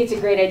to me it's a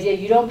great idea.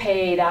 You don't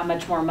pay that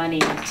much more money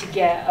to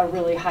get a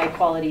really high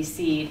quality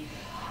seed.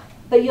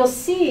 But you'll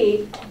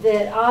see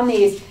that on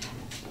these,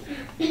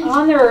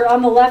 on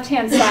the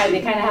left-hand side,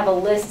 they kind of have a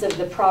list of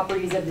the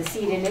properties of the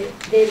seed, and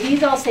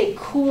these all say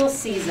cool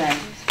season.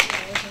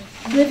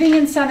 Living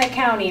in Summit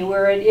County,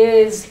 where it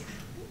is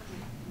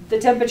the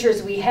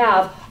temperatures we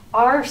have,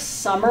 our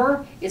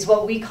summer is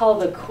what we call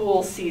the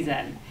cool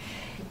season.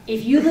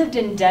 If you lived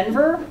in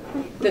Denver,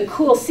 the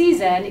cool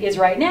season is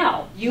right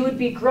now. You would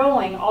be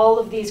growing all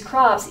of these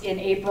crops in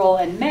April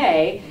and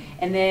May,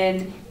 and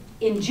then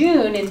in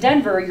June in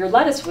Denver, your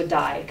lettuce would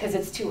die because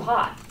it's too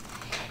hot.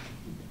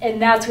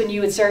 And that's when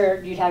you'd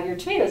have your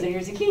tomatoes and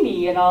your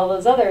zucchini and all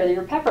those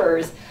your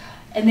peppers.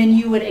 And then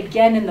you would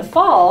again in the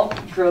fall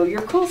grow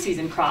your cool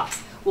season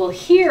crops. Well,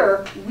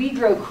 here we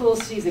grow cool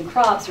season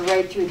crops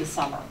right through the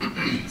summer.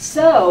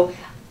 So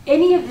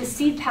any of the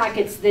seed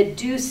packets that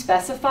do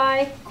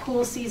specify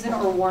cool season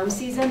or warm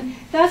season,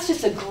 that's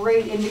just a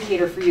great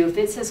indicator for you. If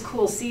it says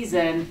cool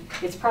season,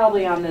 it's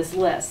probably on this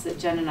list that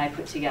Jen and I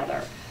put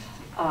together.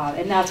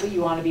 And that's what you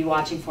want to be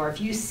watching for.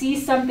 If you see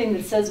something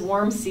that says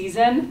warm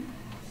season,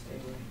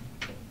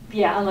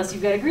 yeah, unless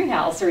you've got a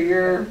greenhouse or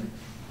you're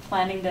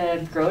planning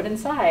to grow it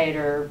inside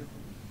or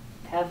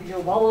have your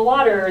wall of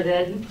water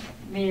that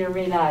may or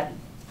may not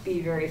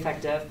be very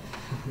effective.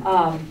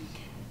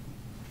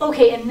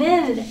 Okay, and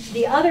then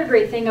the other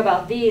great thing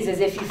about these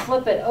is if you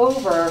flip it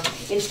over,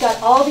 it's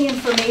got all the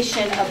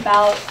information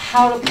about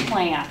how to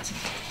plant.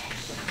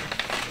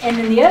 And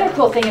then the other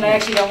cool thing, and I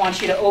actually don't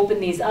want you to open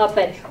these up,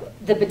 but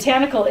the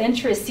Botanical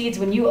Interest seeds,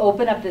 when you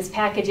open up this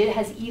package, it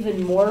has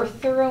even more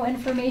thorough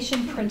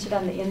information printed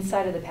on the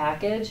inside of the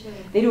package.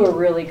 They do a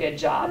really good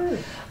job.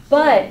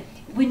 But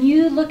when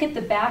you look at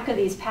the back of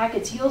these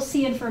packets, you'll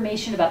see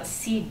information about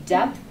seed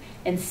depth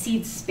and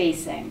seed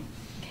spacing.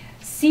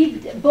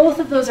 Both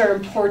of those are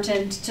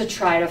important to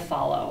try to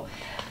follow.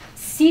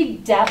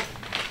 Seed depth,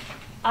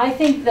 I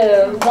think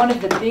one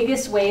of the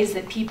biggest ways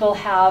that people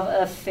have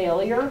a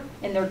failure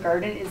in their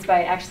garden is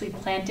by actually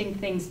planting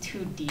things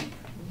too deep.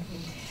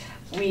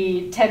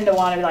 We tend to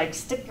want to like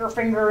stick your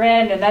finger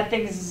in and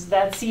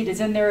that seed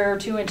is in there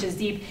 2 inches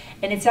deep,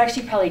 and it's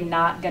actually probably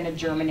not going to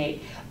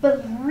germinate.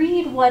 But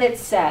read what it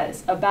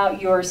says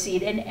about your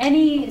seed, and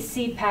any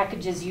seed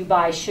packages you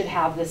buy should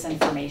have this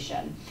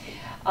information.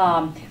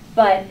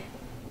 But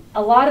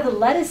a lot of the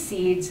lettuce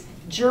seeds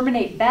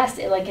germinate best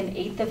at like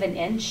 1/8 of an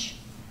inch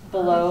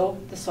below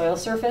the soil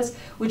surface,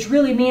 which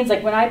really means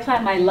like when I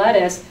plant my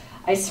lettuce,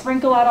 I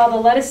sprinkle out all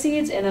the lettuce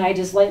seeds and then I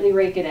just lightly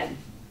rake it in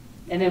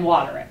and then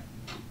water it.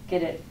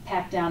 Get it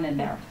packed down in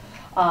there.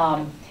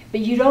 But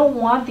you don't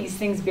want these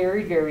things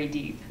buried very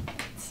deep.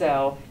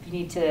 So you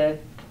need to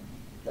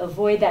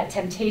avoid that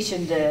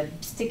temptation to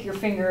stick your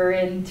finger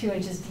in 2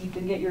 inches deep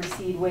and get your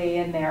seed way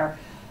in there.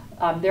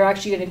 They're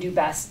actually going to do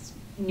best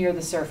near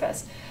the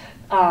surface.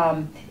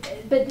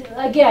 But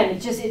again,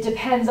 it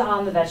depends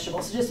on the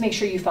vegetable. So just make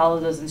sure you follow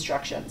those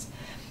instructions.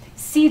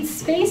 Seed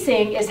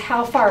spacing is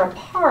how far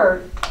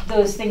apart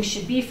those things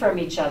should be from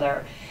each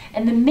other.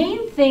 And the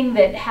main thing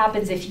that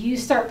happens if you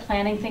start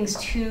planting things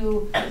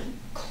too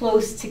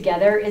close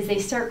together is they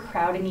start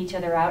crowding each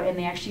other out and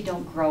they actually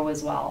don't grow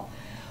as well.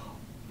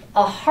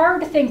 A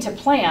hard thing to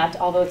plant,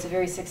 although it's a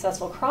very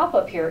successful crop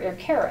up here, are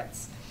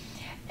carrots.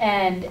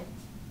 And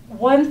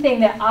one thing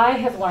that I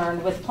have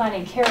learned with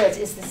planting carrots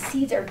is the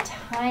seeds are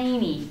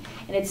tiny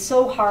and it's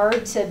so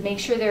hard to make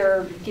sure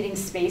they're getting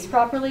spaced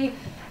properly.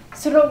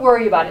 So don't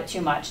worry about it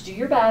too much. Do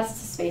your best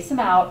to space them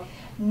out,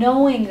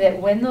 knowing that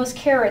when those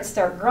carrots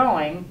start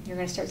growing, you're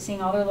going to start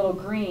seeing all their little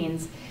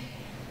greens.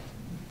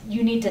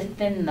 You need to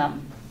thin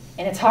them.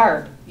 And it's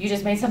hard. You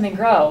just made something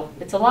grow.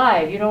 It's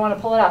alive. You don't want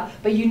to pull it out,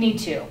 but you need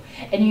to.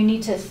 And you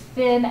need to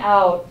thin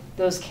out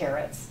those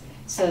carrots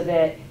so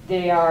that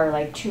they are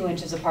like 2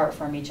 inches apart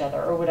from each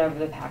other or whatever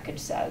the package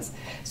says.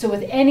 So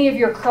with any of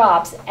your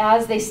crops,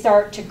 as they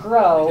start to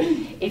grow,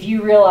 if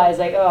you realize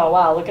like, oh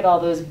wow, look at all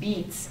those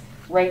beets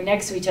right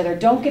next to each other,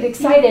 don't get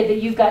excited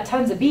that you've got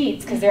tons of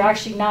beets because they're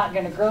actually not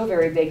going to grow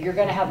very big. You're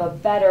going to have a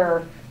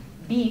better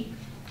beet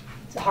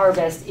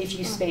harvest if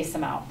you space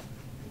them out.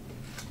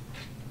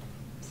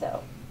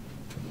 So,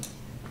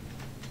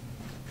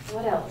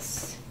 what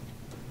else?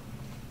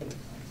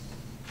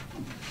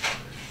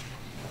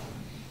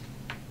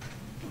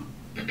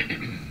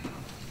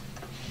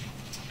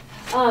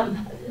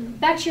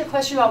 Back to your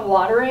question about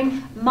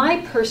watering,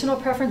 my personal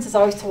preference is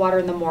always to water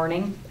in the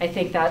morning. I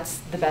think that's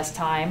the best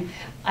time.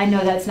 I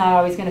know that's not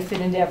always going to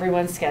fit into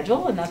everyone's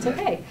schedule, and that's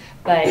okay.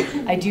 But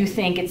I do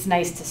think it's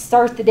nice to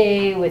start the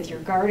day with your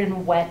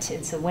garden wet,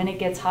 and so when it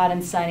gets hot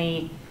and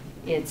sunny,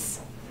 it's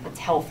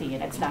healthy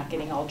and it's not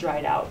getting all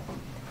dried out.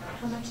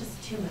 How much is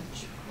too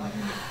much?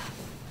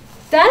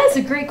 That is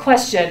a great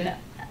question.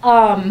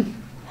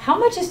 How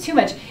much is too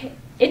much?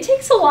 It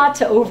takes a lot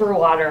to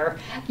overwater.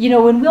 You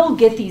know, when we'll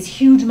get these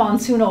huge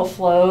monsoonal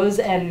flows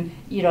and,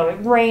 you know, it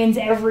rains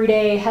every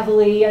day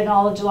heavily in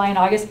all of July and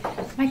August,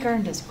 my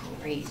garden does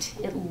great.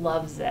 It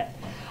loves it.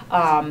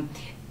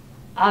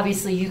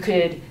 Obviously, you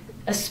could,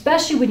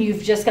 especially when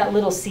you've just got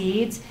little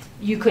seeds,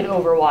 you could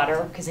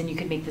overwater because then you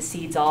could make the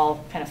seeds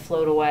all kind of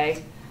float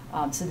away.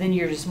 So then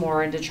you're just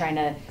more into trying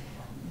to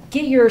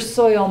get your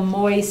soil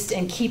moist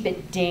and keep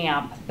it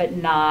damp, but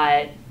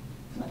not,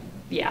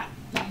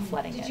 not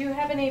flooding it. Did you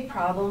have any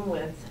problem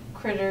with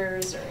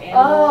critters or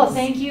animals? Oh,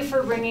 thank you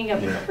for bringing up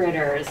the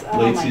critters. Oh,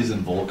 Late my season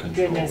vole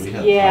control. goodness. We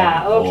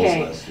had Okay.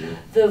 voles last year.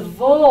 The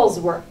voles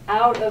were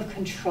out of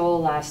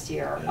control last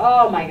year. Yeah.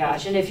 Oh my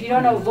gosh. And if you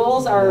don't know,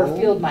 voles are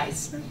field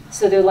mice.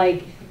 So they're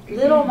like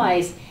little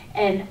mice.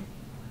 And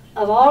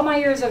of all my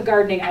years of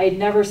gardening, I had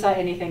never saw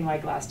anything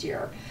like last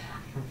year.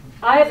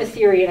 I have a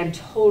theory, and I'm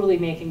totally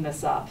making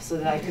this up so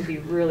that I could be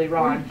really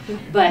wrong,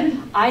 but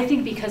I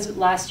think because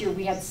last year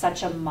we had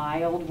such a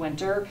mild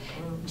winter,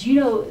 do you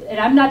know, and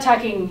I'm not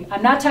talking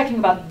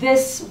about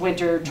this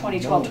winter,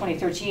 2012,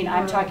 2013,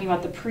 I'm talking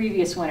about the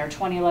previous winter,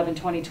 2011,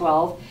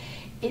 2012,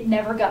 it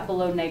never got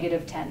below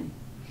 -10.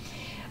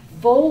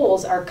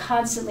 Voles are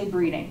constantly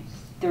breeding.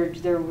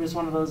 There was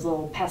one of those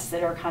little pests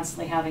that are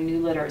constantly having new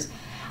litters.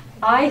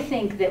 I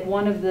think that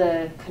one of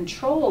the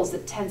controls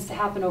that tends to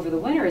happen over the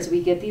winter is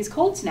we get these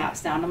cold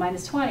snaps down to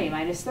 -20,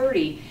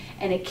 -30,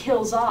 and it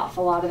kills off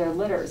a lot of their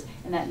litters,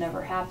 and that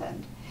never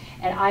happened.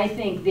 And I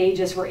think they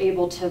just were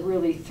able to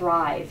really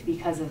thrive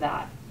because of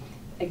that.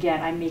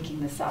 Again, I'm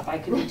making this up. I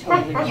could be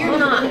totally wrong. You're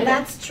not.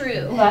 That's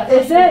true. But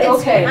is it?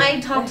 Okay.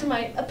 I talked to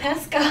a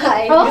pest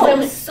guy because I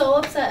was so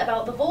upset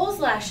about the voles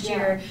last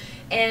year.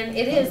 And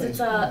it is.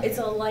 It's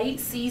a light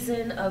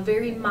season, a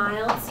very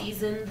mild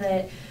season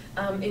that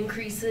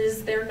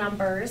increases their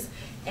numbers,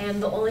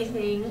 and the only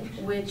thing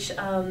which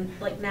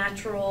like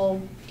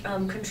natural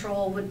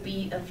control would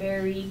be a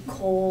very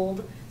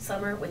cold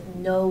summer with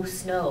no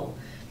snow,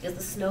 because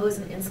the snow is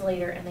an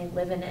insulator and they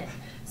live in it.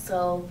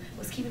 So I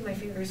was keeping my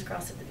fingers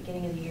crossed at the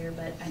beginning of the year,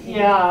 but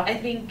I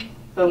think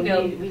but You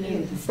know, we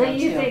needed the snow But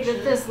you too. think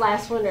that this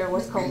last winter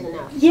was cold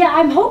enough? Yeah,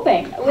 I'm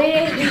hoping.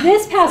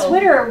 This past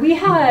winter, we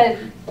had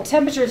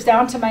temperatures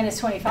down to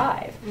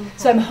 -25.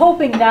 So I'm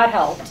hoping that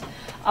helped.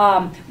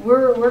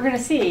 We're going to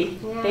see.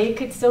 Yeah. They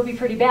could still be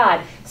pretty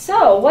bad.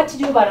 So what to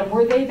do about them?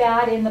 Were they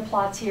bad in the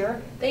plots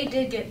here? They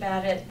did get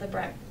bad at the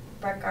Breck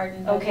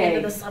Garden. By the Okay. end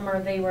of the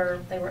summer, they were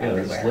Yeah,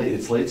 everywhere.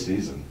 it's late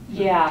season.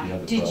 Yeah. You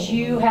have the Did problem.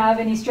 you have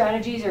any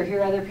strategies or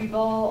hear other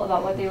people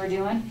about what they were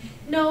doing?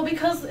 No,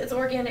 because it's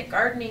organic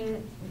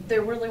gardening,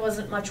 there really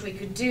wasn't much we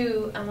could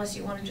do unless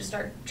you wanted to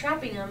start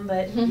trapping them,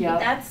 but Yep.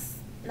 that's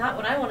not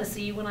what I want to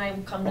see when I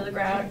come to the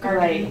Right.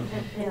 garden,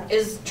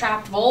 is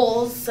trapped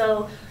voles,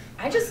 so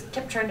I just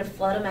kept trying to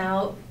flood them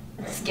out,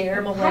 scare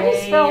them away. How do you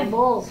spell and-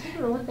 bulls? I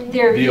don't know what they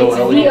are. They're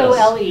VOLE.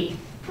 VOLE,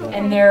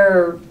 and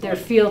they're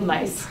field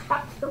mice.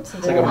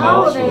 It's like a Oh,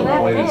 mouse they're with a that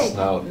pointed big.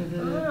 snout. Oh,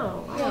 Yeah,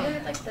 wow.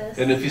 they're like this.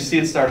 And if you see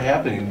it start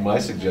happening, my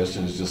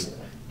suggestion is just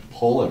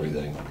pull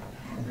everything.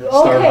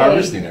 Start Okay.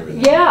 harvesting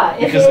everything. Yeah.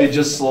 if Because they it-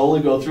 just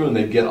slowly go through and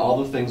they get all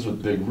the things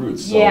with big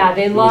roots. So Yeah,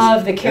 they it was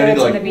love the anything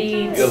carrots and like, the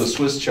beans. You know, the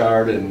Swiss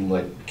chard and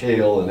like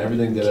kale and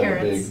everything that have a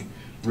Carrots. big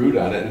root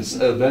on it.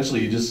 And eventually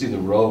you just see the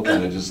row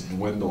kind of just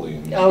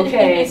dwindling.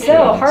 Okay, so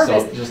Yeah,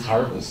 harvest. So just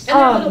harvest. And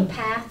there are Um, little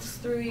paths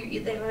through,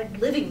 they're like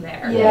living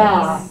there.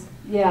 Yeah,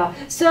 yeah.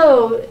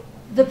 So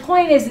the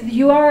point is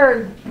you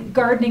are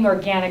gardening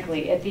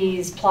organically at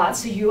these plots,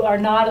 so you are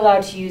not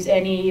allowed to use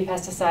any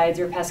pesticides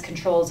or pest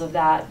controls of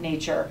that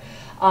nature.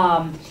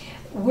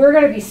 We're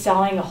going to be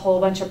selling a whole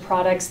bunch of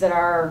products that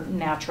are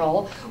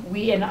natural.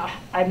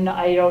 I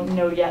don't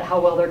know yet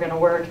how well they're going to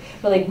work,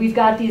 but like we've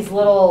got these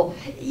little.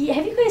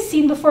 Have you guys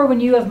seen before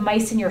when you have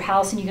mice in your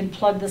house and you can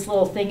plug this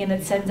little thing and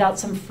it sends out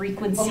some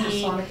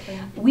frequency?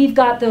 We've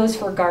got those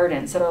for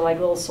gardens that are like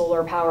little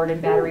solar powered and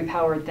battery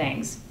powered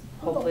things.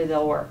 Hopefully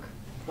they'll work.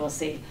 We'll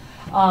see.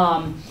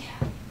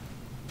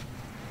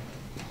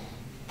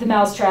 The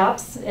mouse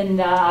traps, and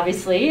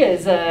obviously,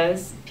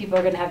 people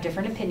are going to have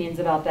different opinions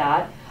about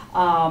that.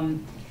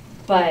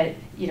 But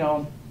you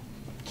know,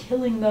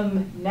 killing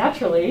them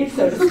naturally,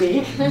 so to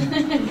speak.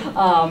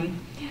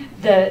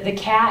 The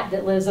cat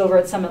that lives over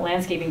at Summit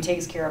Landscaping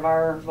takes care of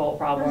our vole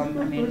problem.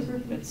 I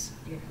mean, it's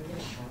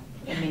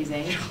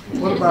amazing.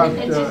 What about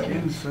insects?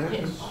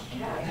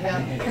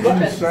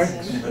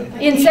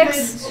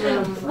 Insects?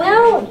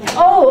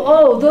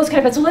 Well, those kind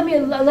of pets. So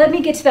let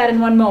me get to that in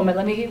one moment.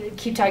 Let me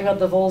keep talking about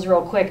the voles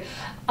real quick.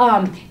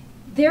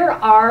 There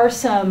are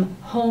some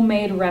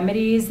homemade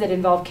remedies that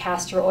involve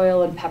castor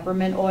oil and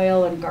peppermint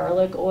oil and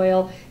garlic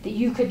oil that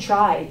you could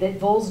try, that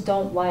voles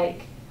don't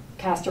like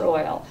castor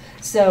oil.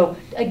 So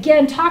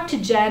again, talk to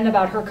Jen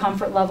about her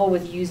comfort level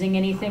with using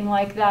anything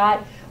like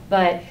that,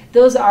 but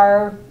those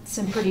are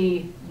some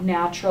pretty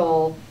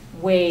natural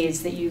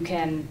ways that you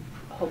can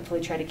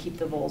hopefully try to keep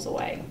the voles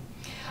away.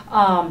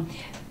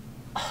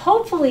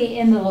 Hopefully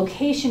in the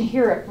location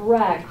here at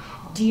Breck,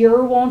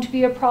 deer won't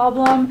be a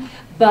problem,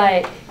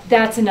 but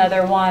that's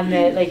another one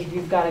that, like, if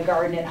you've got a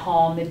garden at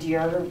home, the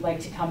deer like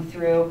to come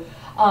through.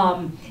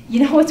 You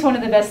know what's one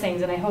of the best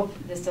things, and I hope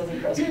this doesn't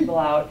gross people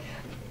out,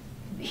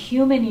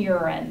 human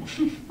urine.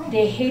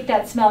 They hate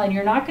that smell, and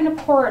you're not going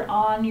to pour it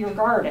on your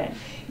garden.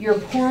 You're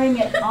pouring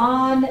it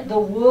on the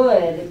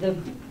wood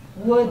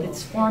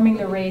that's forming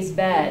the raised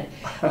bed.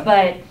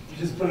 But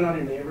just put it on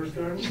your neighbor's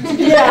garden?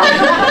 yeah.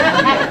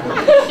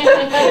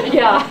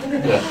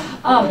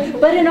 Yeah.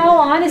 But in all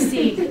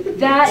honesty,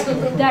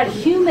 that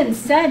human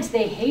scent,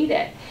 they hate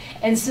it.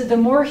 And so the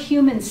more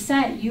human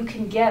scent you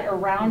can get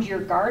around your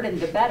garden,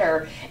 the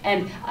better.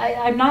 And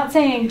I'm not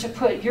saying to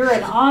put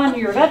urine on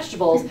your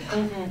vegetables,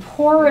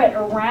 pour it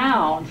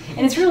around.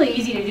 And it's really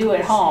easy to do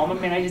at home. I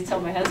mean, I just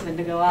tell my husband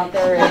to go out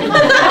there and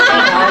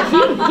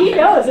he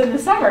knows in the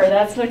summer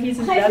that's what he's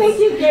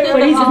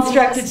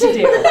instructed to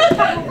do.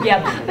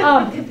 Yeah.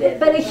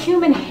 But a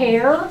human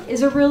hair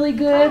is a really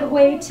good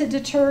way to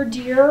deter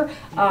deer.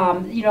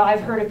 You know,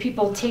 I've heard of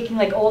people taking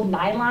like old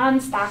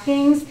nylon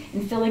stockings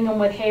and filling them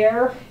with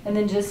hair, and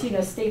then just, you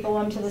know, staple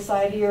them to the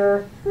side of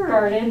your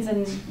gardens.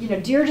 And, you know,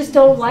 deer just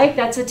don't like,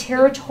 that's a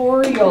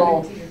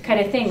territorial kind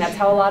of thing. That's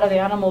how a lot of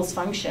animals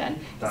function.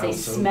 They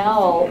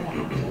smell.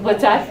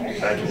 What's that?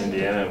 Back in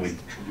Indiana, we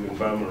do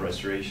environmental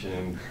restoration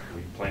and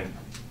we plant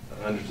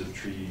hundreds of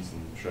trees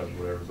and shrubs,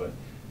 whatever, but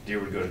deer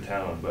would go to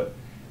town. But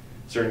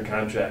certain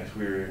contracts,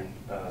 we were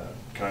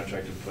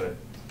contracted to put,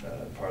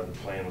 part of the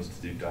plan was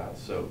to do dial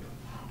soap.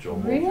 Joel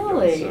Wolf would go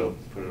Really? and soap,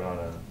 put it on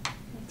a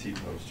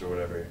T-post or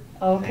whatever.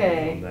 Okay.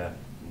 hang on that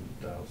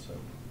and dial soap.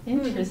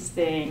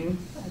 Interesting.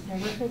 I've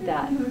never heard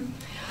that.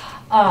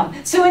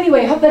 So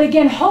anyway, but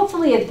again,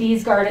 hopefully at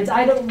these gardens,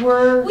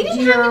 We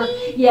didn't have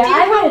any yeah, deer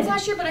I problems would.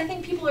 last year, but I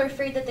think people are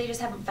afraid that they just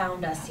haven't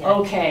found us yet.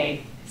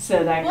 Okay,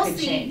 so that We'll could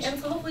see, change. and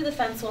so hopefully the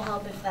fence will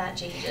help if that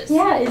changes.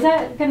 Yeah, is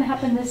that going to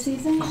happen this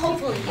season?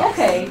 Hopefully, yes.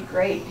 Okay,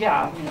 great.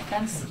 Yeah, I mean, the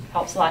fence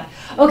helps a lot.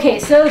 Okay,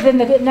 so then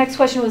the next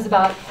question was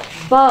about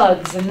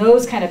bugs and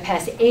those kind of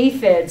pests.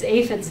 Aphids.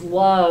 Aphids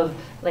love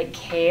like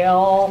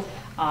kale.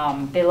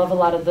 They love a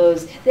lot of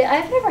those.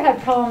 I've never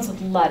had problems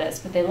with lettuce,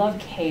 but they love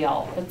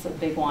kale. That's a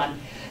big one.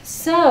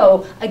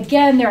 So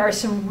again, there are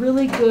some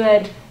really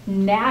good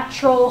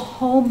natural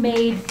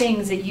homemade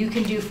things that you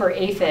can do for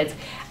aphids.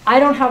 I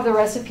don't have the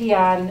recipe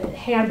on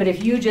hand, but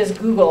if you just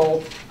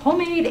Google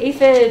homemade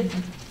aphid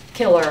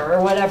killer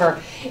or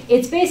whatever,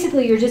 it's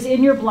basically you're just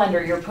in your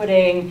blender, you're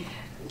putting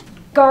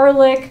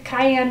garlic,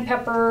 cayenne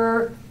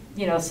pepper,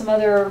 you know, some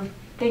other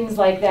things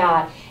like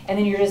that, and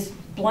then you're just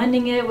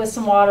blending it with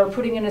some water,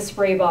 putting it in a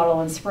spray bottle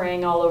and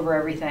spraying all over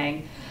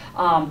everything.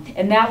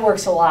 And that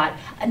works a lot.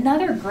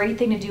 Another great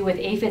thing to do with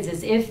aphids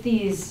is if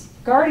these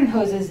garden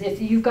hoses,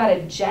 if you've got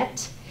a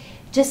jet,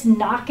 just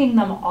knocking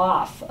them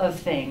off of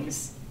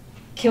things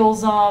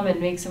kills them and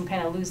makes them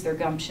kind of lose their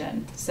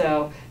gumption.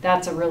 So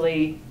that's a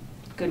really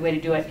good way to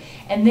do it.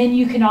 And then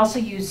you can also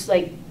use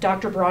like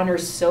Dr.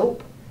 Bronner's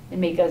soap and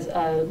make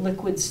a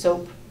liquid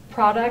soap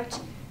product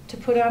to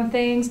put on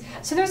things.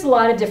 So there's a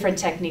lot of different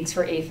techniques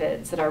for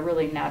aphids that are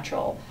really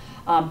natural.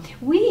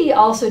 We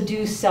also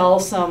do sell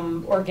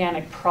some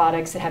organic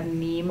products that have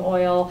neem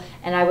oil,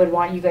 and I would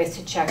want you guys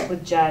to check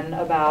with Jen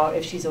about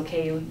if she's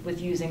okay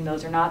with using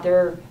those or not.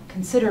 They're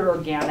considered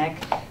organic,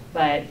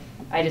 but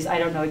I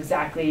don't know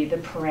exactly the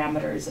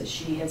parameters that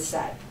she has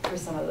set for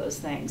some of those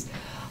things.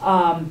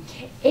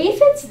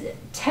 Aphids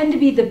tend to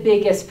be the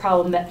biggest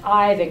problem that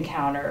I've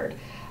encountered.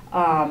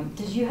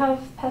 Did you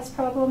have pest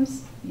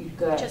problems? You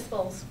good? Just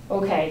voles.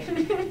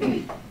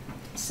 Okay.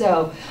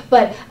 So,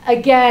 but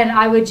again,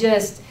 I would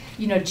just,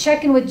 you know,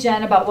 check in with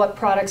Jen about what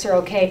products are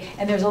okay,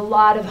 and there's a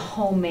lot of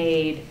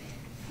homemade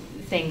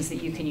things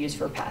that you can use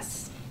for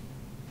pests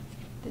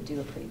that do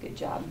a pretty good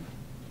job.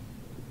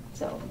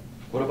 So.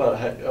 What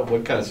about,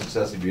 what kind of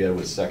success have you had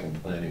with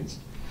second plantings?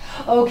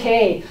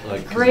 Okay,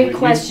 Like, great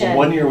question.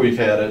 One year we've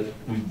had it,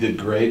 we did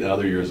great, and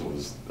other years it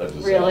was a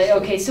disaster. Really?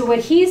 Okay, so what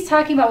he's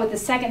talking about with the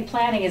second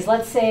planting is,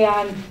 let's say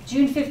on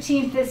June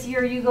 15th this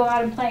year, you go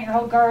out and plant your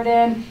whole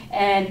garden,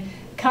 and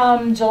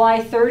come July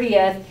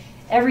 30th,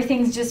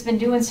 everything's just been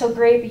doing so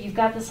great, but you've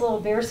got this little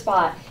bare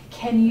spot.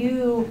 Can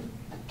you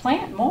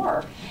plant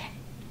more?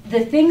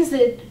 The things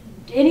that,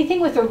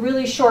 anything with a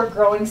really short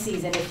growing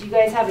season, if you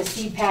guys have a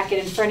seed packet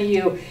in front of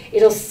you,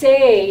 it'll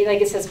say, like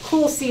it says,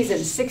 cool season,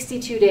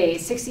 62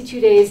 days.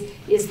 62 days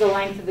is the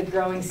length of the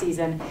growing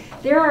season.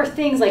 There are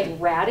things like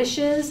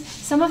radishes.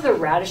 Some of the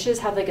radishes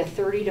have like a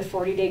 30 to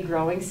 40 day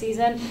growing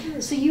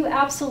season. So you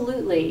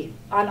absolutely,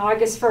 on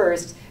August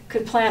 1st,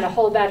 could plant a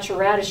whole batch of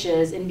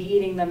radishes and be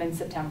eating them in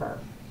September.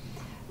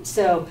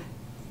 So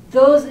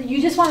those,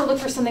 you just want to look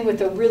for something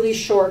with a really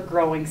short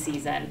growing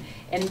season.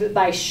 And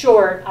by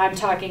short, I'm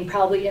talking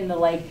probably in the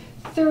like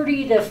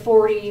 30 to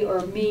 40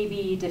 or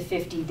maybe to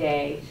 50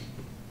 day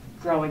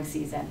growing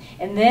season.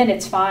 And then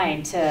it's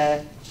fine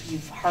to,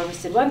 you've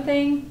harvested one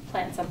thing,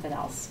 plant something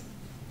else.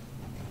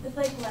 With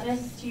like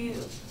lettuce, do you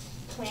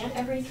plant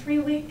every 3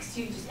 weeks?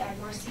 Do you just add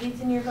more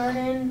seeds in your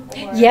garden?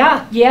 Or?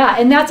 Yeah,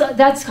 and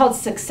that's called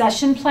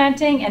succession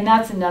planting, and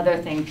that's another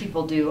thing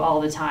people do all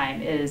the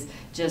time is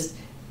just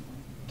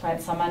plant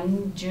some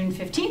on June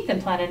 15th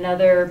and plant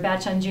another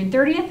batch on June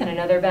 30th and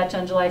another batch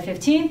on July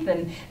 15th,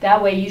 and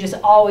that way you just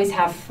always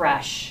have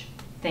fresh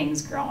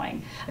things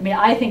growing. I mean,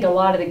 I think a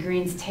lot of the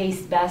greens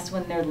taste best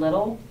when they're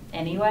little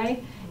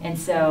anyway, and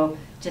so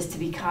just to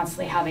be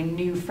constantly having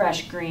new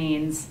fresh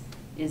greens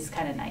is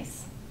kind of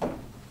nice.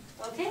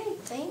 Okay,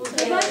 Thank well, you.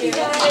 good luck, you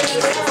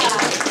guys.